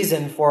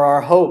reason for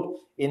our hope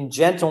in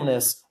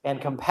gentleness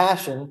and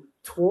compassion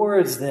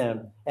towards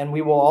them. And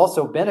we will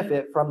also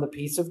benefit from the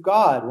peace of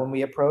God when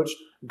we approach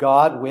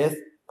God with,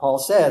 Paul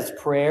says,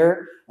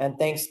 prayer and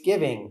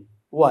thanksgiving.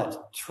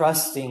 What?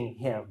 Trusting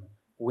Him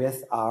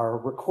with our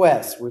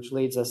requests, which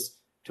leads us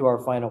to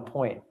our final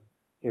point.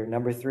 Here,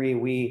 number 3,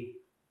 we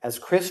as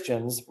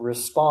Christians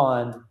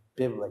respond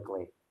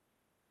biblically.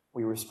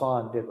 We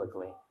respond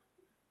biblically.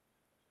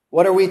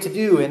 What are we to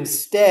do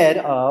instead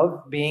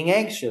of being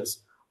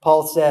anxious?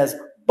 Paul says,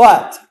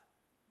 but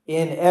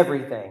in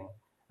everything.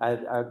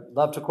 I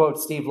love to quote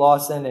Steve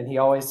Lawson, and he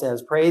always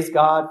says, praise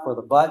God for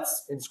the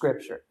buts in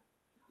Scripture.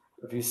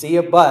 If you see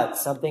a but,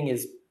 something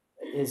is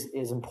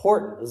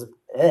important.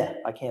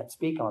 I can't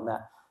speak on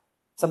that.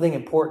 Something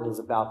important is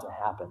about to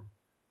happen.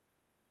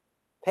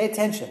 Pay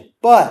attention.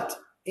 But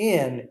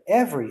in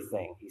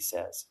everything, he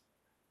says.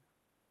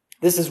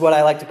 This is what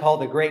I like to call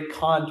the great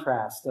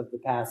contrast of the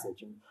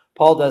passage. And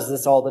Paul does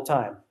this all the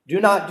time. Do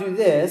not do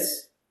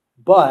this,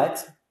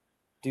 but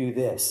do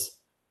this.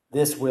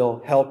 This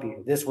will help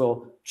you. This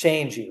will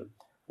change you.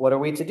 What are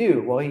we to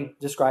do? Well, he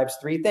describes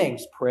 3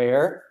 things: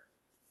 prayer,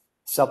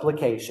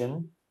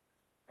 supplication,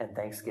 and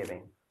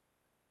thanksgiving.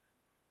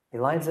 He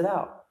lines it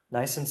out.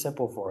 Nice and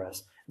simple for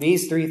us.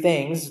 These 3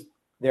 things,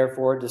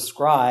 therefore,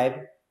 describe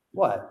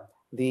what?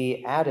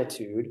 The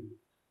attitude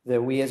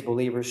that we as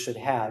believers should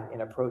have in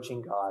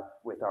approaching God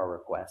with our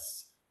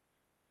requests.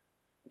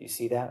 You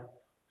see that?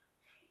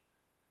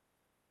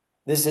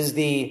 This is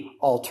the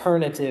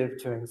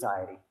alternative to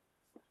anxiety.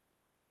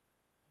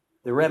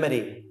 The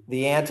remedy,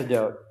 the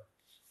antidote.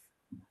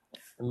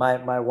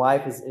 My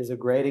wife is a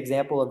great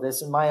example of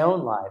this in my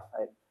own life.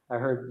 I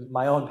heard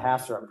my own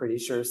pastor, I'm pretty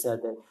sure, said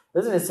that,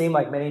 doesn't it seem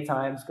like many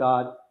times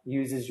God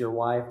uses your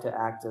wife to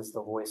act as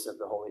the voice of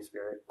the Holy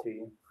Spirit to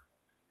you?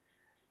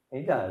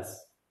 He does.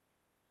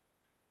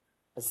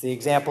 It's the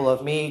example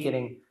of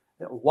me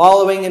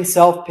wallowing in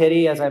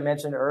self-pity, as I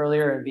mentioned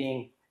earlier, and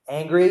being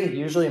angry.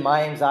 Usually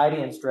my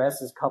anxiety and stress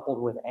is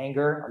coupled with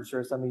anger. I'm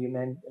sure some of you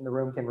men in the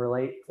room can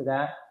relate to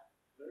that.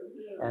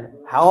 And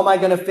how am I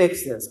going to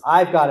fix this?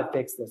 I've got to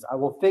fix this. I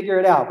will figure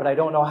it out, but I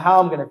don't know how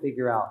I'm going to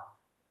figure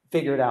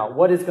it out.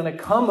 What is going to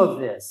come of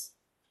this?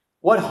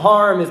 What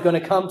harm is going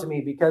to come to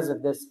me because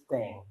of this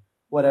thing,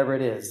 whatever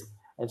it is?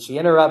 And she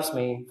interrupts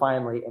me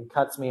finally and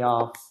cuts me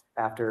off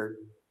after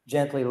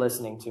gently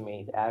listening to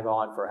me to ag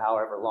on for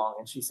however long.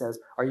 And she says,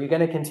 are you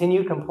going to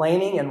continue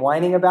complaining and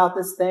whining about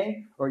this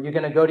thing, or are you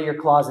going to go to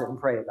your closet and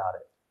pray about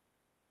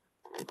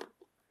it?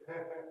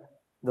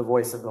 The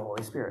voice of the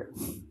Holy Spirit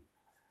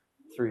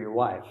through your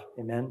wife.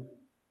 Amen?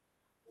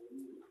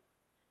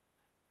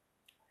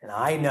 And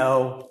I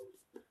know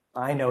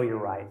you're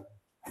right.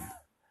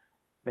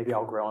 Maybe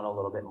I'll groan a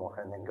little bit more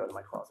and then go to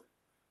my closet.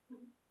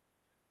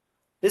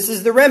 This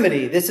is the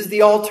remedy. This is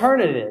the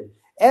alternative.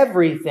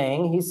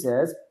 Everything, he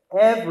says,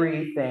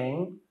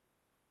 everything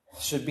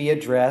should be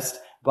addressed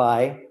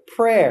by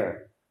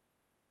prayer.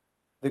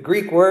 The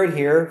Greek word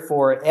here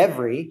for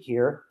every,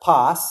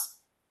 pas,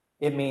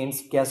 it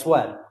means, guess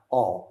what?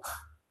 All.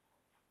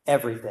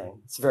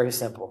 Everything. It's very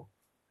simple.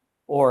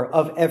 Or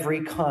of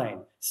every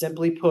kind.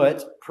 Simply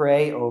put,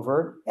 pray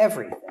over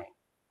everything.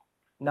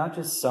 Not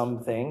just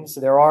some things.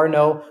 There are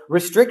no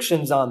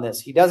restrictions on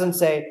this. He doesn't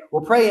say,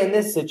 well, pray in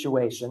this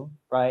situation,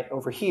 right,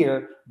 over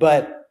here,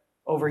 but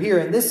over here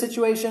in this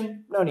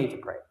situation, no need to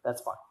pray.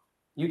 That's fine.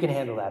 You can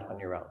handle that on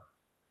your own.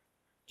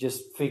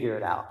 Just figure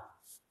it out.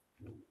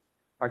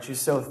 Aren't you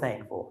so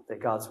thankful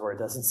that God's word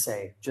doesn't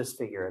say, just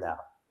figure it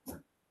out?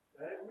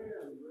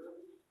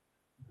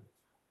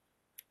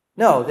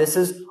 No, this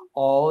is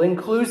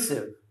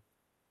all-inclusive,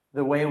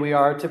 the way we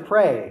are to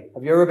pray.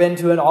 Have you ever been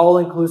to an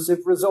all-inclusive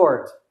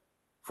resort,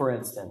 for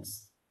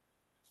instance?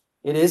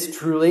 It is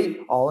truly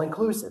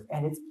all-inclusive,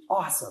 and it's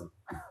awesome.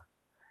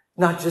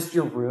 Not just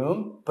your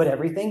room, but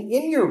everything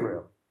in your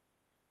room.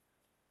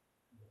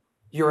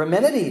 Your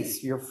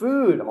amenities, your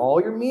food,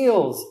 all your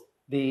meals,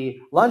 the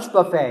lunch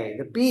buffet,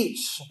 the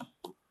beach.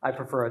 I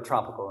prefer a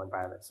tropical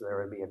environment, so there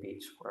would be a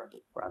beach where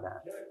I'm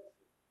at.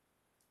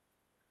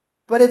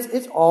 But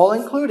it's all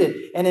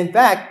included. And in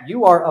fact,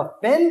 you are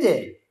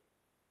offended.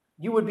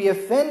 You would be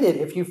offended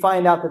if you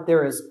find out that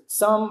there is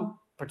some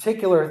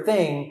particular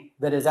thing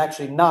that is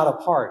actually not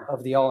a part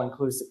of the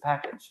all-inclusive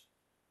package.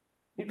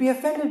 You'd be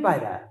offended by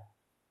that.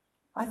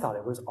 I thought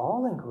it was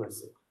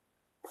all-inclusive.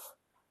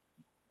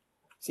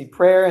 See,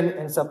 prayer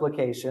and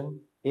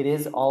supplication, it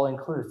is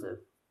all-inclusive.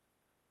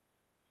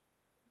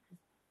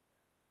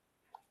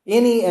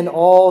 Any and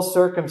all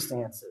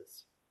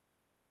circumstances,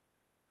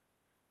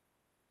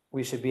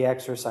 we should be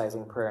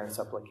exercising prayer and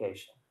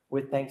supplication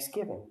with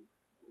thanksgiving.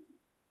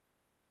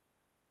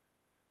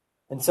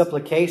 And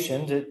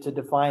supplication, to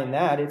define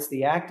that, it's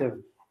the act of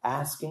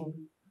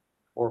asking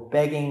or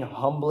begging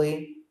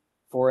humbly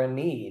for a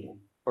need.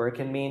 Or it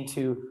can mean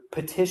to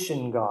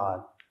petition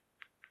God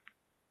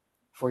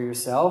for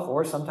yourself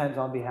or sometimes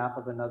on behalf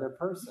of another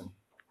person.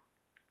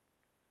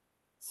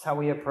 It's how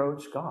we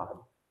approach God.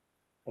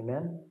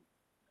 Amen?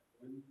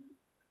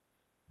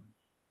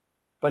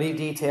 But he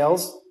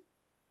details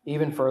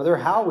even further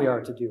how we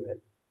are to do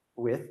it,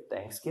 with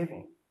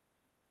thanksgiving.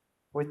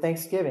 With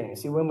thanksgiving.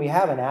 See, when we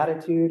have an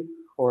attitude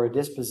or a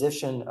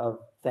disposition of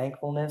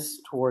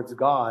thankfulness towards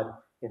God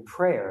in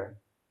prayer,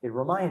 it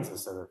reminds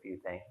us of a few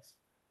things.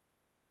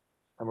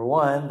 Number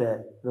one,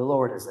 that the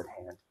Lord is at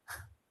hand.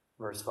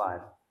 Verse 5.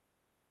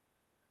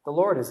 The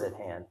Lord is at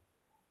hand.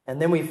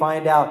 And then we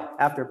find out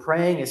after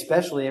praying,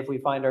 especially if we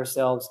find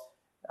ourselves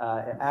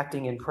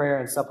acting in prayer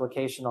and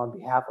supplication on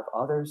behalf of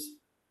others,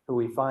 who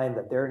we find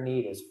that their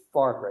need is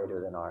far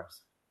greater than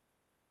ours.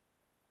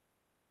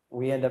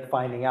 We end up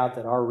finding out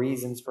that our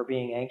reasons for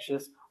being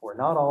anxious were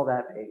not all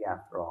that big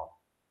after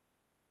all.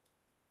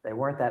 They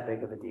weren't that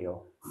big of a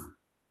deal.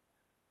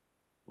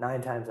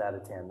 9 times out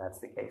of 10, that's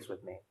the case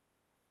with me.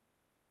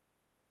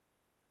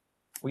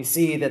 We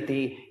see that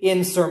the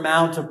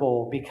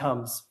insurmountable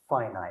becomes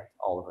finite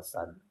all of a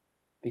sudden,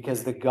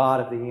 because the God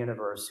of the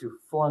universe, who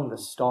flung the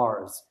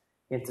stars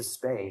into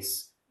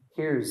space,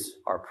 hears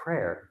our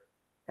prayer,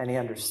 and he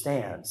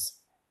understands,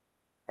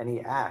 and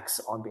he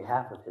acts on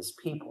behalf of his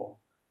people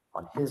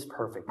on his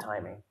perfect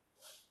timing.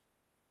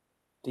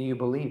 Do you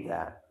believe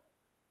that?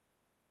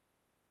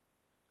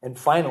 And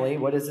finally,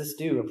 what does this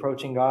do?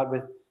 Approaching God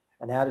with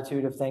an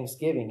attitude of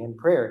thanksgiving and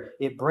prayer.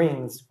 It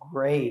brings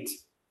great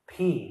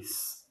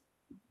peace,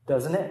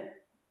 doesn't it?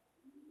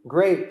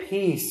 Great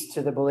peace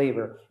to the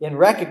believer in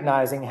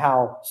recognizing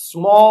how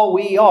small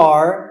we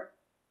are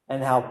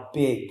and how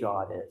big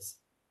God is.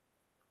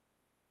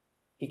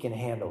 He can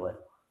handle it.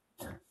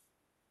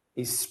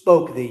 He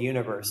spoke the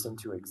universe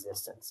into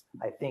existence.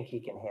 I think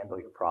he can handle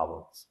your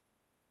problems.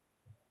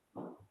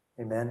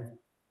 Amen.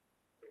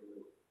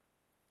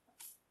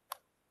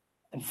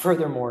 And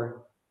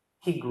furthermore,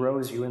 he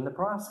grows you in the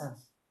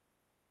process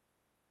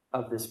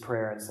of this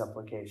prayer and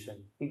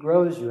supplication. He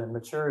grows you and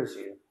matures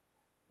you,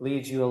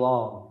 leads you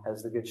along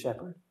as the good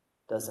shepherd,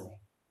 doesn't he?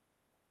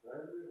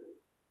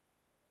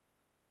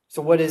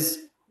 So what is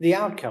the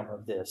outcome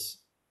of this?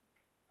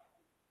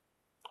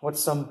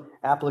 What's some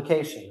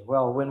application?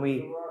 Well, when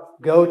we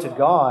go to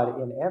God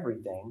in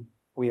everything,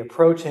 we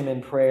approach him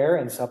in prayer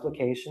and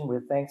supplication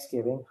with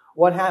thanksgiving.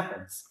 What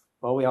happens?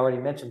 Well, we already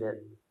mentioned it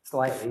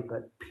slightly,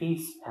 but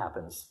peace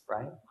happens,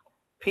 right?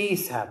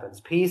 Peace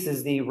happens. Peace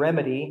is the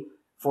remedy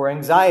for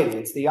anxiety.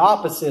 It's the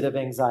opposite of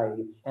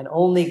anxiety. And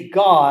only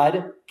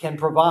God can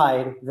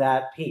provide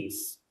that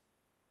peace.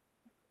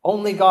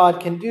 Only God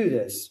can do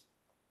this.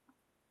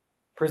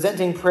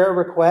 Presenting prayer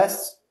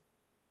requests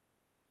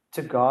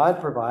to God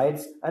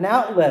provides an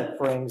outlet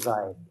for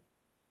anxiety.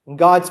 And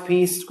God's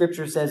peace,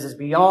 Scripture says, is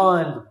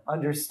beyond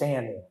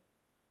understanding.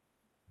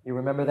 You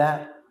remember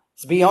that?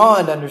 It's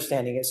beyond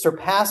understanding. It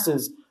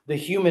surpasses the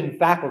human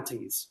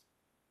faculties.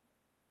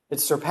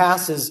 It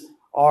surpasses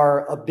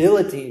our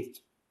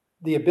abilities,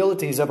 the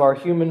abilities of our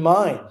human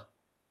mind.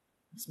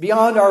 It's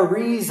beyond our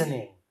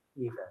reasoning,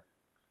 even.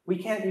 We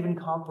can't even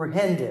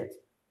comprehend it.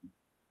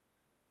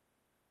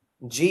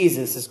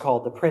 Jesus is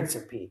called the Prince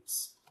of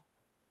Peace.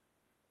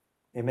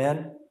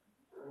 Amen?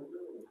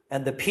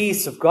 And the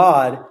peace of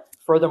God,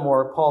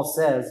 furthermore, Paul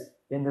says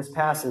in this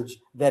passage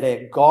that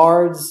it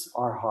guards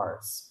our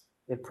hearts.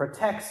 It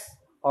protects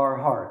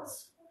our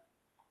hearts.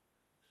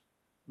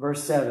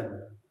 Verse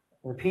 7,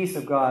 the peace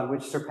of God,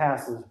 which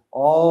surpasses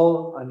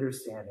all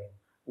understanding,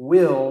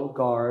 will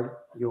guard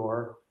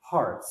your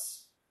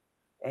hearts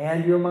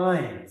and your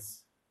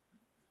minds.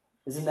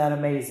 Isn't that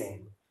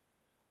amazing?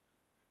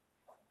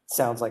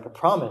 Sounds like a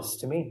promise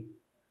to me.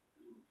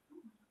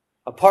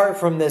 Apart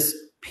from this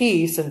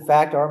peace, in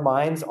fact, our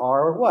minds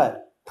are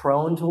what?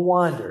 Prone to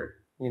wander.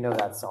 You know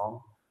that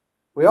song.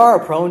 We are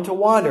prone to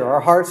wander.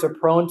 Our hearts are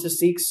prone to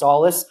seek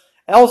solace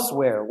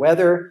elsewhere,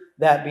 whether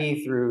that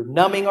be through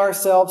numbing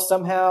ourselves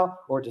somehow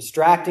or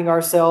distracting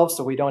ourselves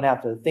so we don't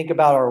have to think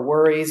about our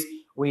worries.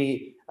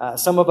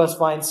 Some of us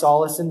find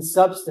solace in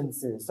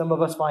substances. Some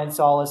of us find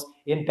solace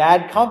in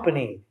bad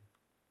company.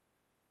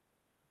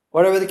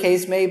 Whatever the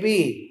case may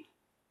be.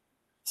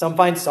 Some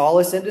find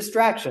solace in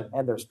distraction,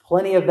 and there's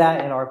plenty of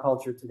that in our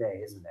culture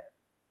today, isn't there?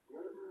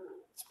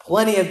 There's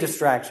plenty of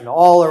distraction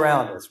all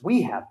around us.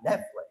 We have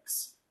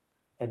Netflix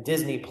and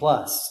Disney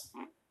Plus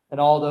and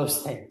all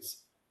those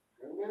things.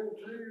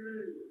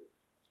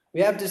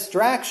 We have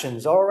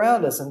distractions all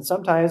around us, and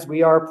sometimes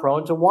we are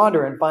prone to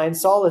wander and find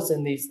solace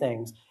in these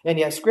things. And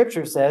yet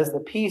Scripture says the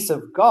peace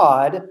of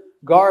God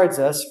guards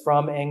us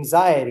from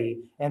anxiety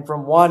and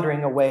from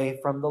wandering away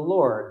from the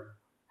Lord.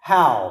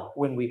 How?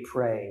 When we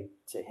pray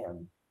to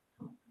him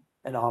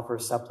and offer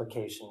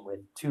supplication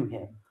to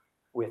him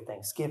with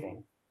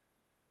thanksgiving.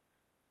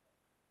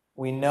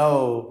 We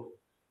know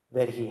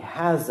that he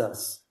has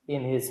us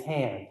in his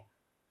hand.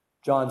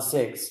 John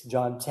 6,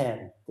 John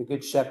 10, the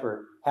good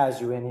shepherd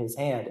has you in his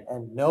hand,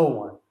 and no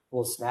one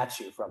will snatch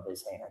you from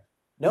his hand.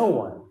 No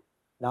one,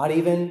 not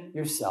even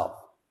yourself.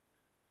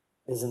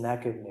 Isn't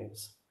that good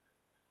news?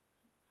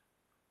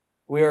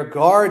 We are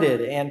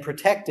guarded and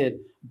protected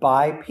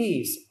by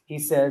peace. He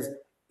says,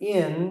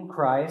 in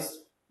Christ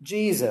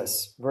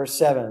Jesus. Verse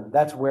 7,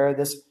 that's where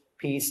this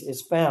peace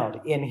is found.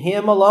 In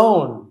him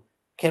alone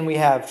can we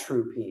have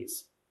true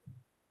peace.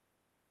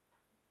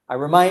 I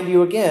remind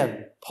you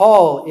again,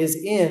 Paul is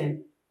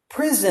in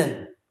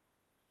prison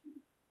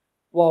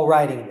while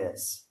writing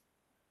this,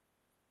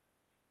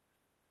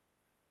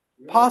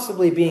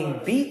 possibly being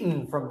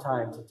beaten from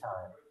time to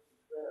time.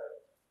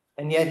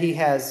 And yet he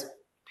has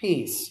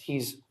peace.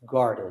 He's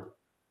guarded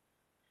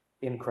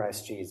in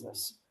Christ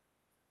Jesus.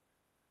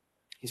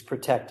 He's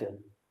protected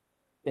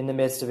in the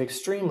midst of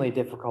extremely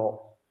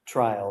difficult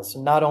trials.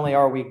 And not only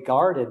are we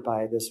guarded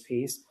by this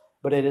peace,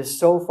 but it is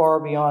so far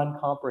beyond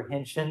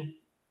comprehension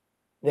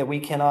that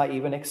we cannot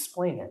even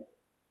explain it.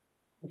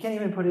 We can't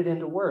even put it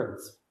into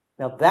words.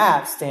 Now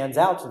that stands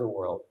out to the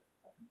world.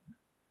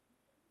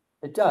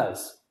 It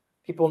does.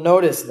 People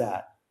notice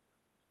that.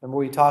 Remember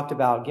we talked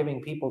about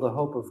giving people the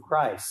hope of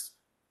Christ,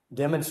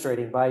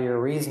 demonstrating by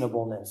your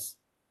reasonableness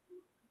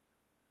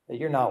that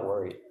you're not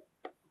worried.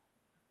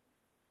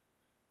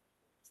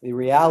 The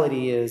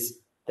reality is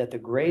that the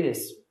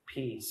greatest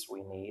peace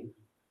we need,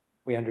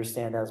 we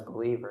understand as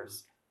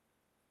believers,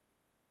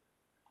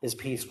 is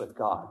peace with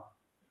God.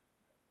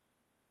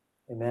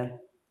 Amen?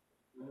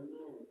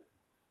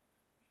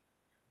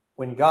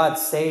 When God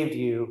saved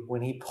you,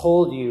 when he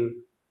pulled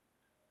you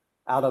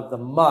out of the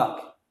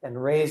muck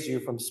and raised you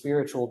from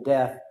spiritual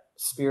death to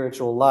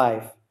spiritual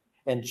life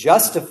and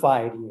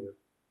justified you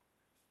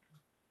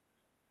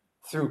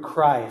through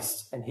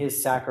Christ and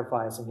his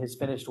sacrifice and his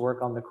finished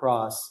work on the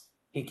cross,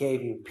 he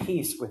gave you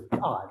peace with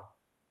God.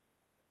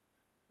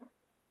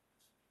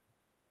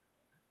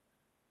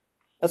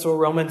 That's what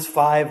Romans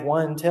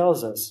 5:1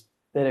 tells us,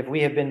 that if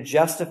we have been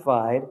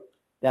justified,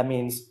 that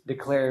means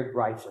declared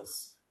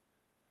righteous,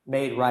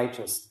 made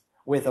righteous,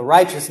 with a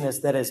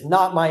righteousness that is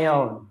not my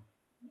own.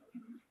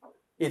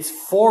 It's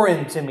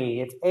foreign to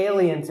me, it's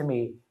alien to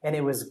me, and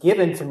it was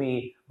given to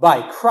me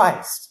by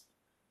Christ.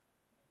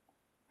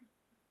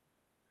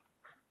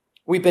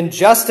 We've been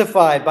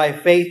justified by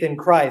faith in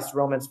Christ,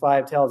 Romans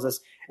 5 tells us,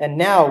 and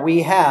now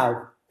we have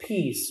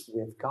peace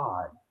with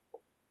God.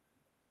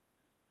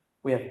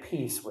 We have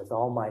peace with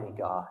Almighty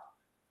God.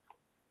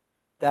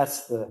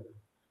 That's the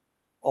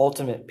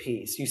ultimate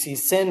peace. You see,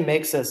 sin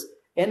makes us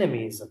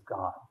enemies of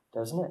God,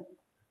 doesn't it?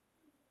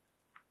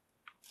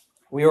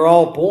 We are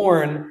all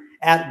born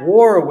at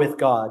war with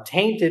God,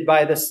 tainted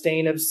by the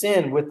stain of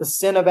sin, with the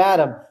sin of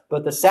Adam.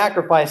 But the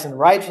sacrifice and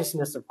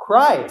righteousness of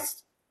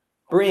Christ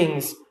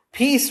brings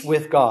peace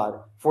with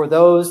God for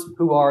those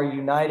who are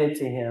united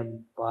to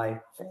him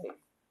by faith,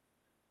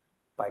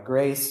 by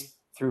grace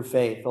through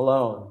faith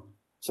alone.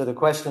 So the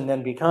question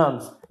then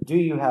becomes, do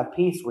you have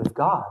peace with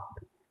God?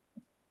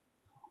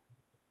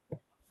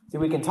 See,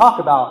 we can talk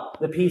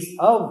about the peace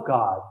of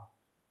God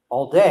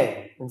all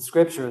day in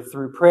Scripture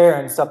through prayer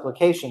and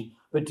supplication,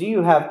 but do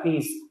you have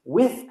peace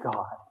with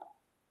God?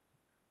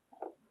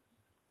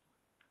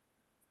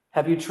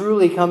 Have you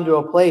truly come to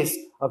a place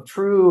of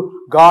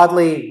true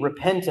godly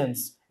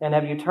repentance, and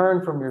have you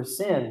turned from your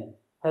sin?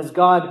 Has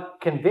God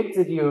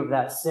convicted you of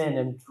that sin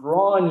and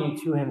drawn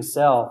you to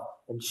himself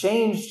and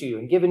changed you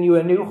and given you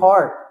a new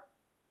heart?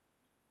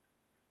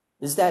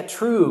 Is that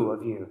true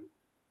of you?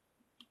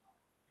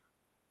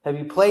 Have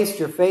you placed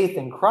your faith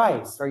in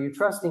Christ? Are you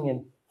trusting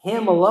in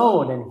him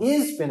alone and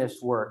his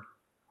finished work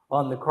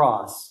on the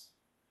cross?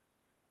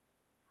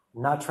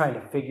 Not trying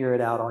to figure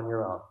it out on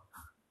your own.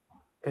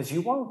 Because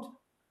you won't.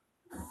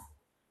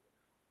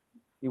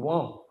 You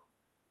won't.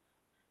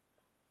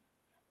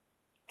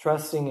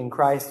 Trusting in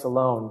Christ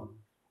alone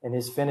and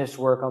his finished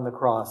work on the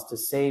cross to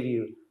save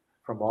you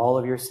from all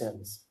of your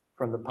sins,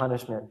 from the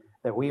punishment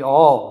that we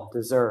all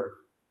deserve.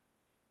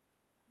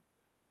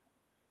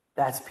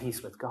 That's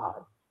peace with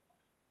God.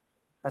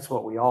 That's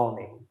what we all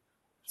need.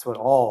 That's what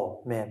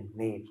all men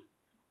need.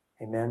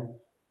 Amen?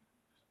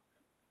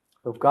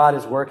 If God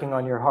is working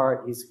on your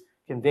heart, he's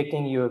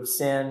convicting you of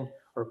sin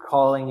or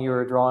calling you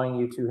or drawing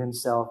you to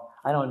himself.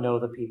 I don't know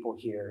the people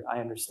here. I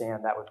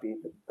understand that would be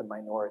the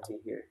minority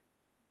here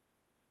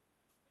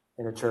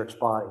in a church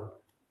body.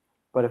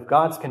 But if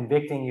God's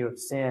convicting you of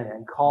sin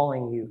and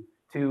calling you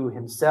to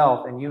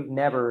himself and you've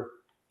never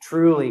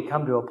truly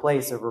come to a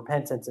place of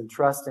repentance and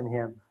trust in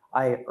him,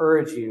 I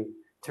urge you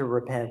to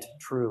repent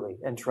truly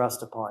and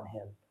trust upon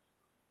him.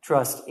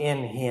 Trust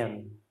in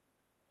him.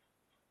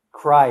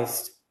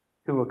 Christ,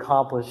 who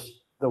accomplished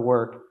the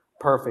work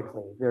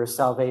perfectly. There is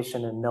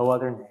salvation in no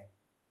other name.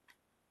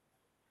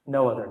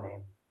 No other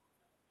name.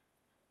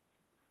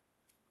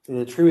 See,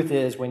 the truth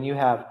is, when you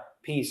have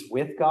peace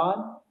with God,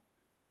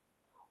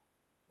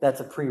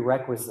 that's a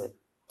prerequisite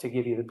to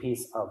give you the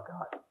peace of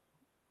God.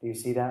 Do you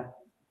see that?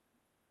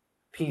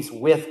 Peace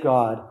with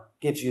God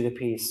gives you the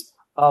peace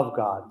of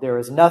God. There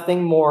is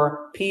nothing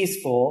more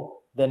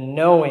peaceful than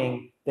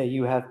knowing that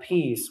you have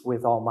peace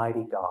with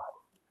Almighty God.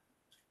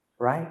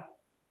 Right?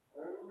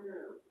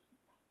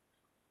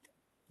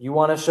 You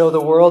want to show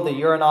the world that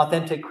you're an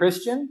authentic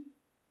Christian?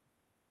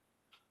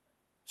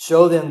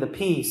 Show them the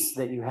peace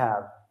that you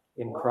have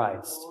in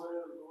Christ.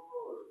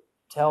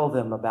 Tell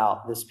them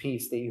about this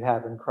peace that you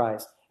have in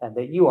Christ and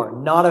that you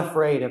are not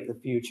afraid of the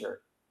future.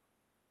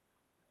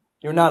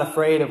 You're not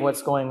afraid of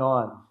what's going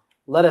on.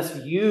 Let us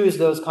use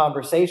those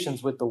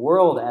conversations with the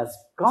world as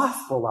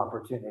gospel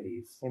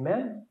opportunities.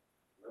 Amen?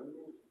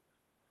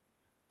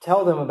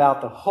 Tell them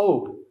about the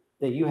hope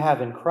that you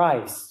have in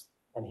Christ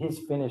and his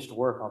finished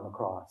work on the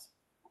cross.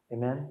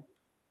 Amen?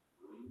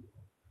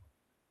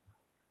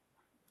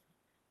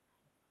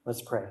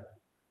 Let's pray.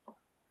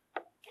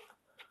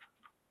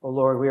 Oh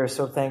Lord, we are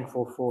so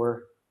thankful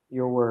for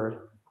your word.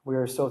 We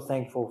are so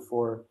thankful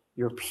for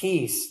your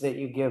peace that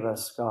you give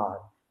us, God,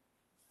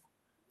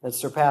 that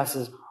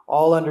surpasses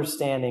all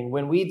understanding.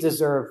 When we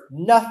deserve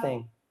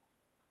nothing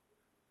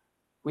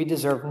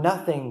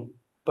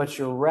but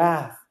your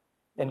wrath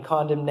and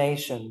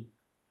condemnation.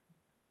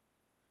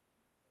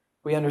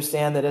 We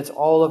understand that it's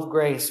all of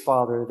grace,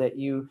 Father, that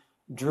you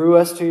drew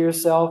us to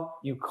yourself,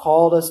 you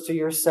called us to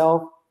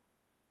yourself,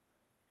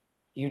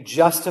 you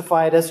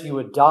justified us, you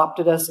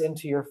adopted us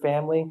into your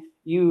family.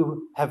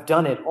 You have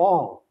done it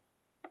all.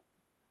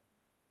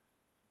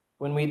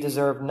 When we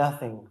deserve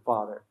nothing,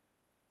 Father,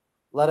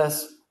 let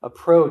us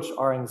approach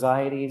our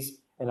anxieties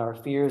and our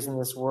fears in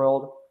this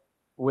world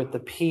with the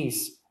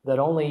peace that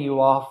only you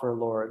offer,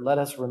 Lord. Let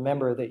us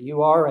remember that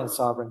you are in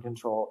sovereign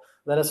control.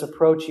 Let us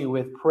approach you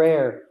with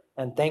prayer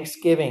and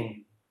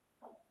thanksgiving.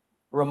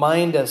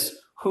 Remind us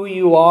who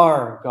you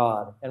are,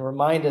 God, and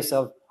remind us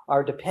of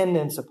our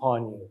dependence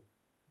upon you.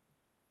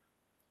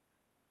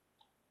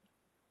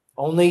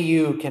 Only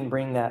you can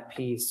bring that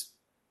peace,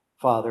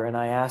 Father, and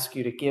I ask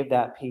you to give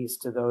that peace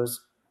to those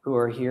who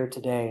are here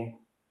today,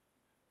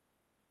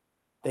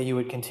 that you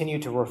would continue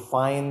to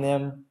refine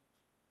them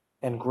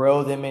and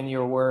grow them in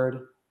your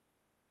word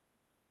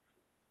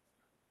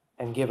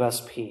and give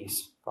us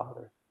peace,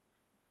 Father.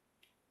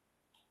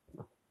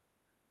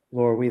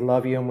 Lord, we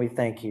love you and we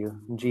thank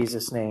you. In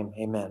Jesus' name,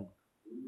 amen.